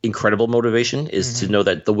be incredible motivation, is to know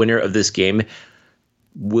that the winner of this game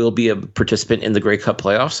will be a participant in the Grey Cup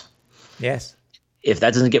playoffs. Yes. If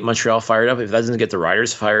that doesn't get Montreal fired up, if that doesn't get the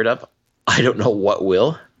Riders fired up, I don't know what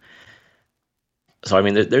will. So, I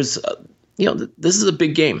mean, there's, this is a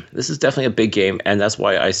big game. This is definitely a big game. And that's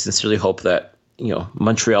why I sincerely hope that,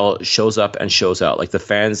 Montreal shows up and shows out. Like the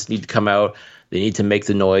fans need to come out. They need to make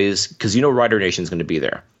the noise because, Rider Nation is going to be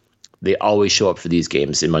there. They always show up for these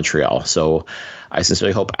games in Montreal. So I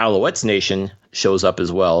sincerely hope Alouettes Nation shows up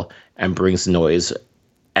as well and brings noise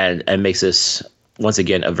and makes this, once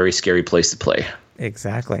again, a very scary place to play.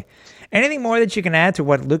 Exactly. Anything more that you can add to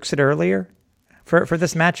what Luke said earlier for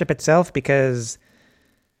this matchup itself? Because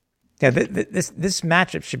this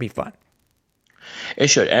matchup should be fun. It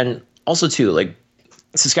should. And also, too, like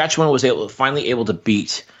Saskatchewan was finally able to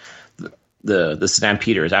beat the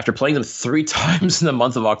Stampeders after playing them 3 times in the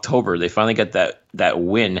month of October. They finally got that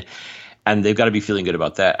win, and they've got to be feeling good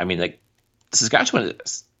about that. I mean, like Saskatchewan,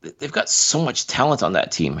 they've got so much talent on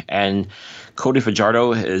that team, and Cody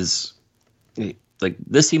Fajardo is like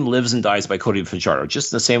this team lives and dies by Cody Fajardo,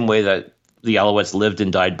 just in the same way that the Alouettes lived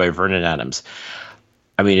and died by Vernon Adams.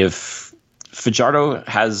 I mean, if Fajardo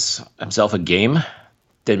has himself a game,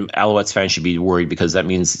 then Alouettes fans should be worried because that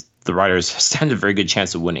means the Riders stand a very good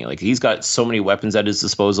chance of winning. Like he's got so many weapons at his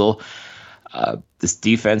disposal. This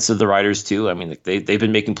defense of the Riders too. I mean, they've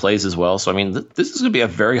been making plays as well. So I mean, this is going to be a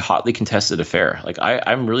very hotly contested affair. Like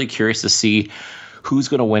I'm really curious to see who's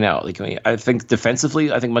going to win out. Like I think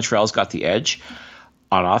defensively, I think Montreal's got the edge.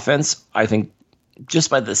 On offense, I think just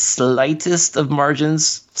by the slightest of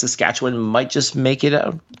margins, Saskatchewan might just make it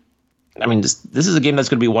out. I mean, this is a game that's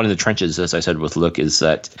going to be one in the trenches, as I said with Luke, is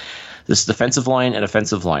that this defensive line and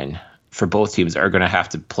offensive line for both teams are going to have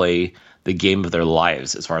to play the game of their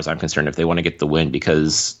lives, as far as I'm concerned, if they want to get the win,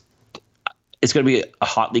 because it's going to be a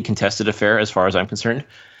hotly contested affair, as far as I'm concerned,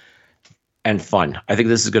 and fun. I think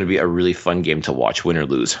this is going to be a really fun game to watch, win or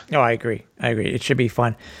lose. Oh, I agree. It should be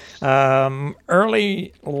fun.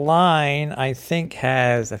 Early line, I think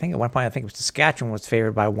at one point, Saskatchewan was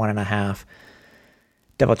favored by 1.5.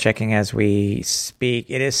 Double checking as we speak.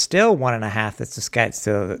 It is still 1.5. That's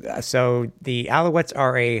Saskatchewan. So the Alouettes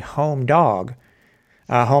are a home underdog.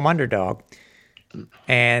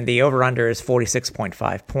 And the over-under is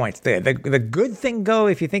 46.5 points. The good thing,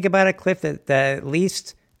 if you think about it, Cliff, that at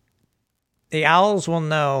least the Owls will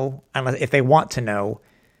know, unless if they want to know,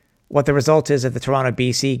 what the result is of the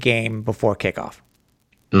Toronto-BC game before kickoff.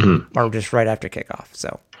 Mm-hmm. Or just right after kickoff.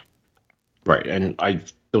 So, right, and I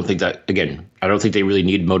don't think that, again, I don't think they really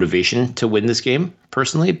need motivation to win this game,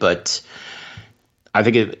 personally, but I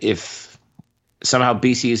think if somehow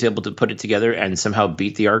BC is able to put it together and somehow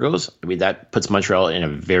beat the Argos, I mean, that puts Montreal in a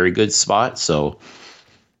very good spot. So,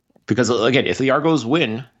 because, again, if the Argos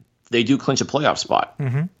win, they do clinch a playoff spot.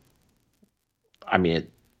 Mm-hmm. I mean,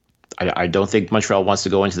 I don't think Montreal wants to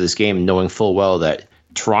go into this game knowing full well that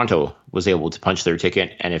Toronto was able to punch their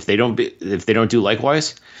ticket, and if they don't do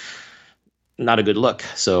likewise, not a good look.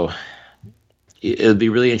 So it'll be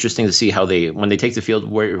really interesting to see how when they take the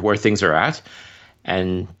field where things are at.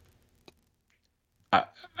 And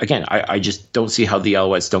I just don't see how the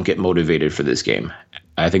Alouettes don't get motivated for this game.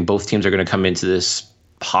 I think both teams are going to come into this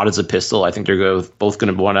hot as a pistol. I think they're both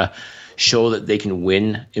going to want to show that they can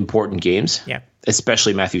win important games. Yeah.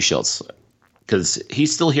 Especially Matthew Schultz, because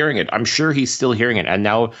he's still hearing it. I'm sure he's still hearing it. And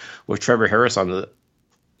now with Trevor Harris on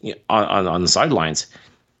the sidelines,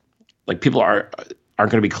 like, people aren't going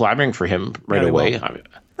to be clamoring for him right away.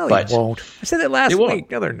 No, they won't. I said that last week.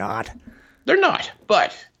 No, they're not. They're not.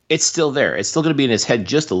 But it's still there. It's still going to be in his head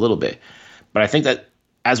just a little bit. But I think that,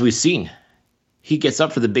 as we've seen, he gets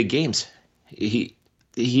up for the big games. He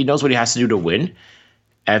knows what he has to do to win.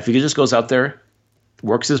 And if he just goes out there,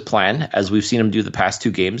 works his plan, as we've seen him do the past 2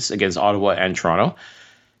 games against Ottawa and Toronto,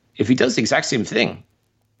 if he does the exact same thing,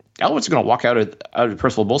 Alouettes are going to walk out of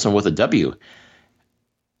Percival Molson with a W,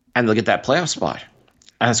 and they'll get that playoff spot,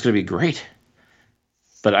 and it's going to be great.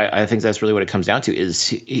 But I think that's really what it comes down to, is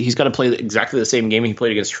he's got to play exactly the same game he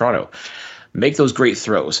played against Toronto. Make those great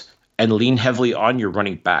throws, and lean heavily on your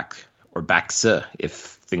running back, or backs, if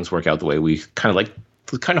things work out the way we kind of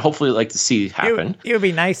hopefully like to see happen. It would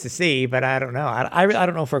be nice to see, but I don't know. I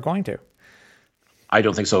don't know if we're going to. I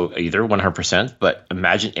don't think so either, 100%. But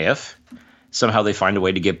imagine if somehow they find a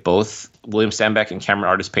way to get both William Stanback and Cameron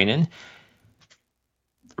Artis-Payne in.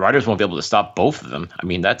 The Riders won't be able to stop both of them. I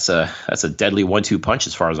mean, that's a deadly 1-2 punch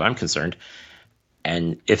as far as I'm concerned.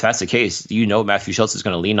 And if that's the case, Matthew Schultz is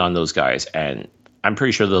going to lean on those guys, and I'm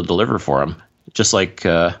pretty sure they'll deliver for him. Just like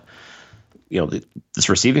this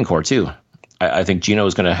receiving core too. I think Gino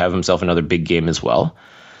is going to have himself another big game as well.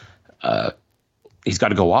 He's got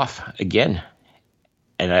to go off again.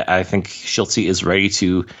 And I think Schultz is ready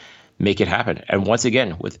to make it happen. And once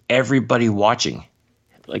again, with everybody watching,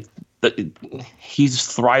 he's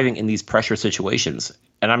thriving in these pressure situations.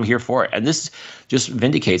 And I'm here for it. And this just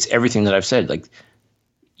vindicates everything that I've said. Like,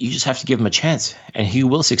 you just have to give him a chance, and he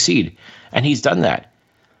will succeed. And he's done that.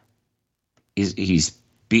 He's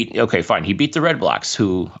beat. Okay, fine. He beat the Red Blacks,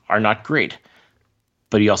 who are not great.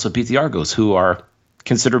 But he also beat the Argos, who are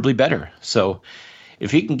considerably better. So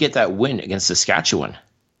if he can get that win against Saskatchewan,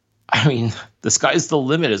 I mean, the sky's the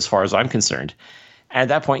limit as far as I'm concerned. And at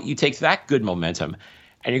that point, you take that good momentum,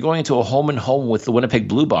 and you're going into a home and home with the Winnipeg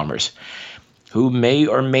Blue Bombers, who may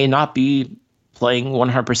or may not be playing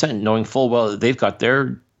 100%, knowing full well that they've got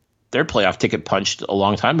their playoff ticket punched a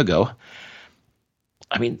long time ago.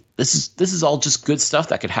 I mean, this is all just good stuff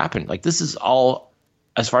that could happen. Like, this is all,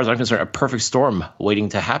 as far as I'm concerned, a perfect storm waiting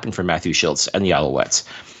to happen for Matthew Schultz and the Alouettes.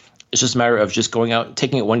 It's just a matter of just going out,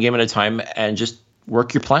 taking it one game at a time, and just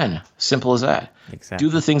work your plan. Simple as that. Exactly.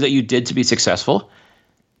 Do the things that you did to be successful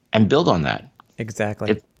and build on that.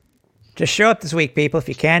 Exactly. Just show up this week, people. If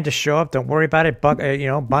you can, just show up. Don't worry about it.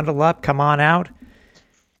 Bundle up. Come on out.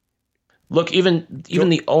 Look, even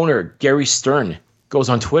the owner, Gary Stern, goes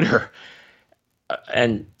on Twitter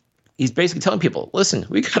and he's basically telling people, listen,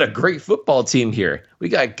 we got a great football team here. We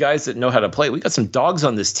got guys that know how to play. We got some dogs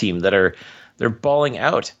on this team they're balling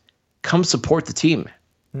out. Come support the team.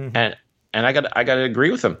 Mm-hmm. And I got to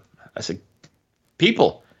agree with him. I said,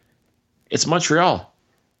 people, it's Montreal.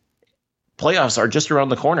 Playoffs are just around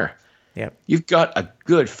the corner. Yep. You've got a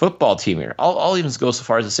good football team here. I'll even go so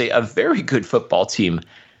far as to say a very good football team.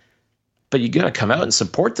 But you got to come out and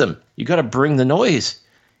support them. You got to bring the noise.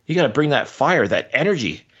 You got to bring that fire, that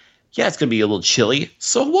energy. Yeah, it's going to be a little chilly.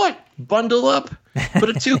 So what? Bundle up. Put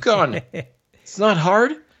a toque on. It's not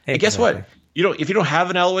hard. Exactly. And guess what? If you don't have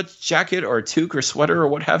an Alouettes jacket or a toque or sweater or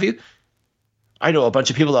what have you, I know a bunch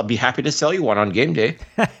of people that'll be happy to sell you one on game day.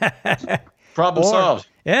 Problem solved.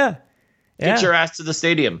 Yeah. Get your ass to the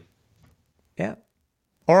stadium. Yeah.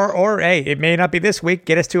 Or hey, it may not be this week.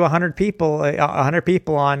 Get us to 100 people. 100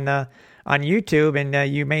 people on YouTube,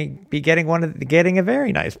 and you may be getting a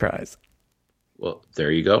very nice prize. Well,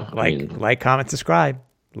 there you go. Like, comment, subscribe.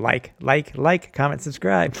 Like, comment,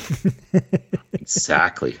 subscribe.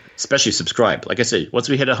 Exactly. Especially subscribe. Like I said, once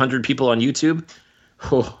we hit 100 people on YouTube,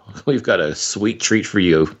 we've got a sweet treat for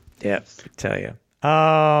you. Yep, I tell you.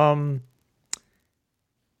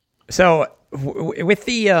 So with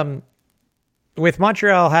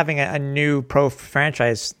Montreal having a new pro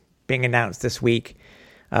franchise being announced this week,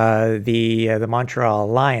 the Montreal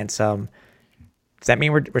Alliance, does that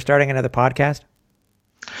mean we're starting another podcast?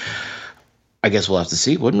 I guess we'll have to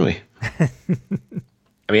see, wouldn't we?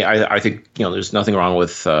 I mean, I think there's nothing wrong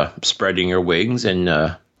with spreading your wings and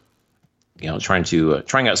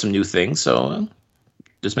trying out some new things. So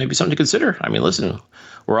this may be something to consider. I mean, listen,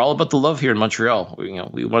 we're all about the love here in Montreal. We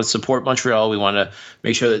want to support Montreal. We want to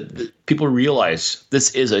make sure that people realize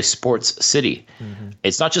this is a sports city. Mm-hmm.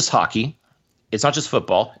 It's not just hockey. It's not just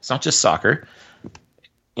football. It's not just soccer.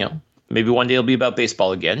 Maybe one day it'll be about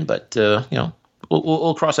baseball again, but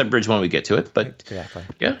we'll cross that bridge when we get to it. But exactly.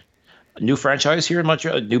 Yeah. A new franchise here in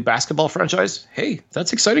Montreal, a new basketball franchise. Hey,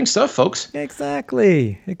 that's exciting stuff, folks.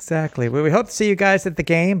 Exactly. We hope to see you guys at the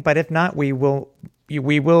game, but if not, we will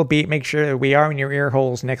make sure that we are in your ear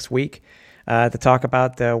holes next week to talk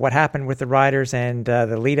about what happened with the Riders and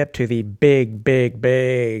the lead up to the big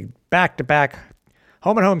back-to-back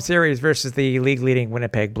home-and-home series versus the league-leading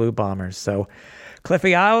Winnipeg Blue Bombers. So,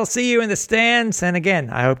 Cliffy, I will see you in the stands, and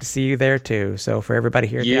again, I hope to see you there too. So for everybody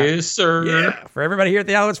here for everybody here at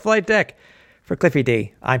the Alouettes Flight Deck, for Cliffy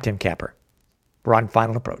D, I'm Tim Capper. We're on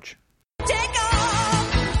Final Approach. Take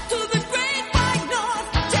off to the great white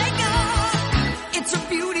north. Take off, it's a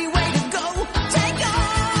beauty way to go. Take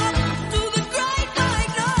off to the great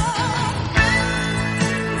white north.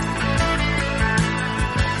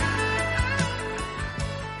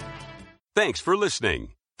 Thanks for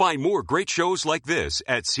listening. Find more great shows like this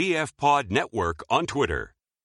at CF Pod Network on Twitter.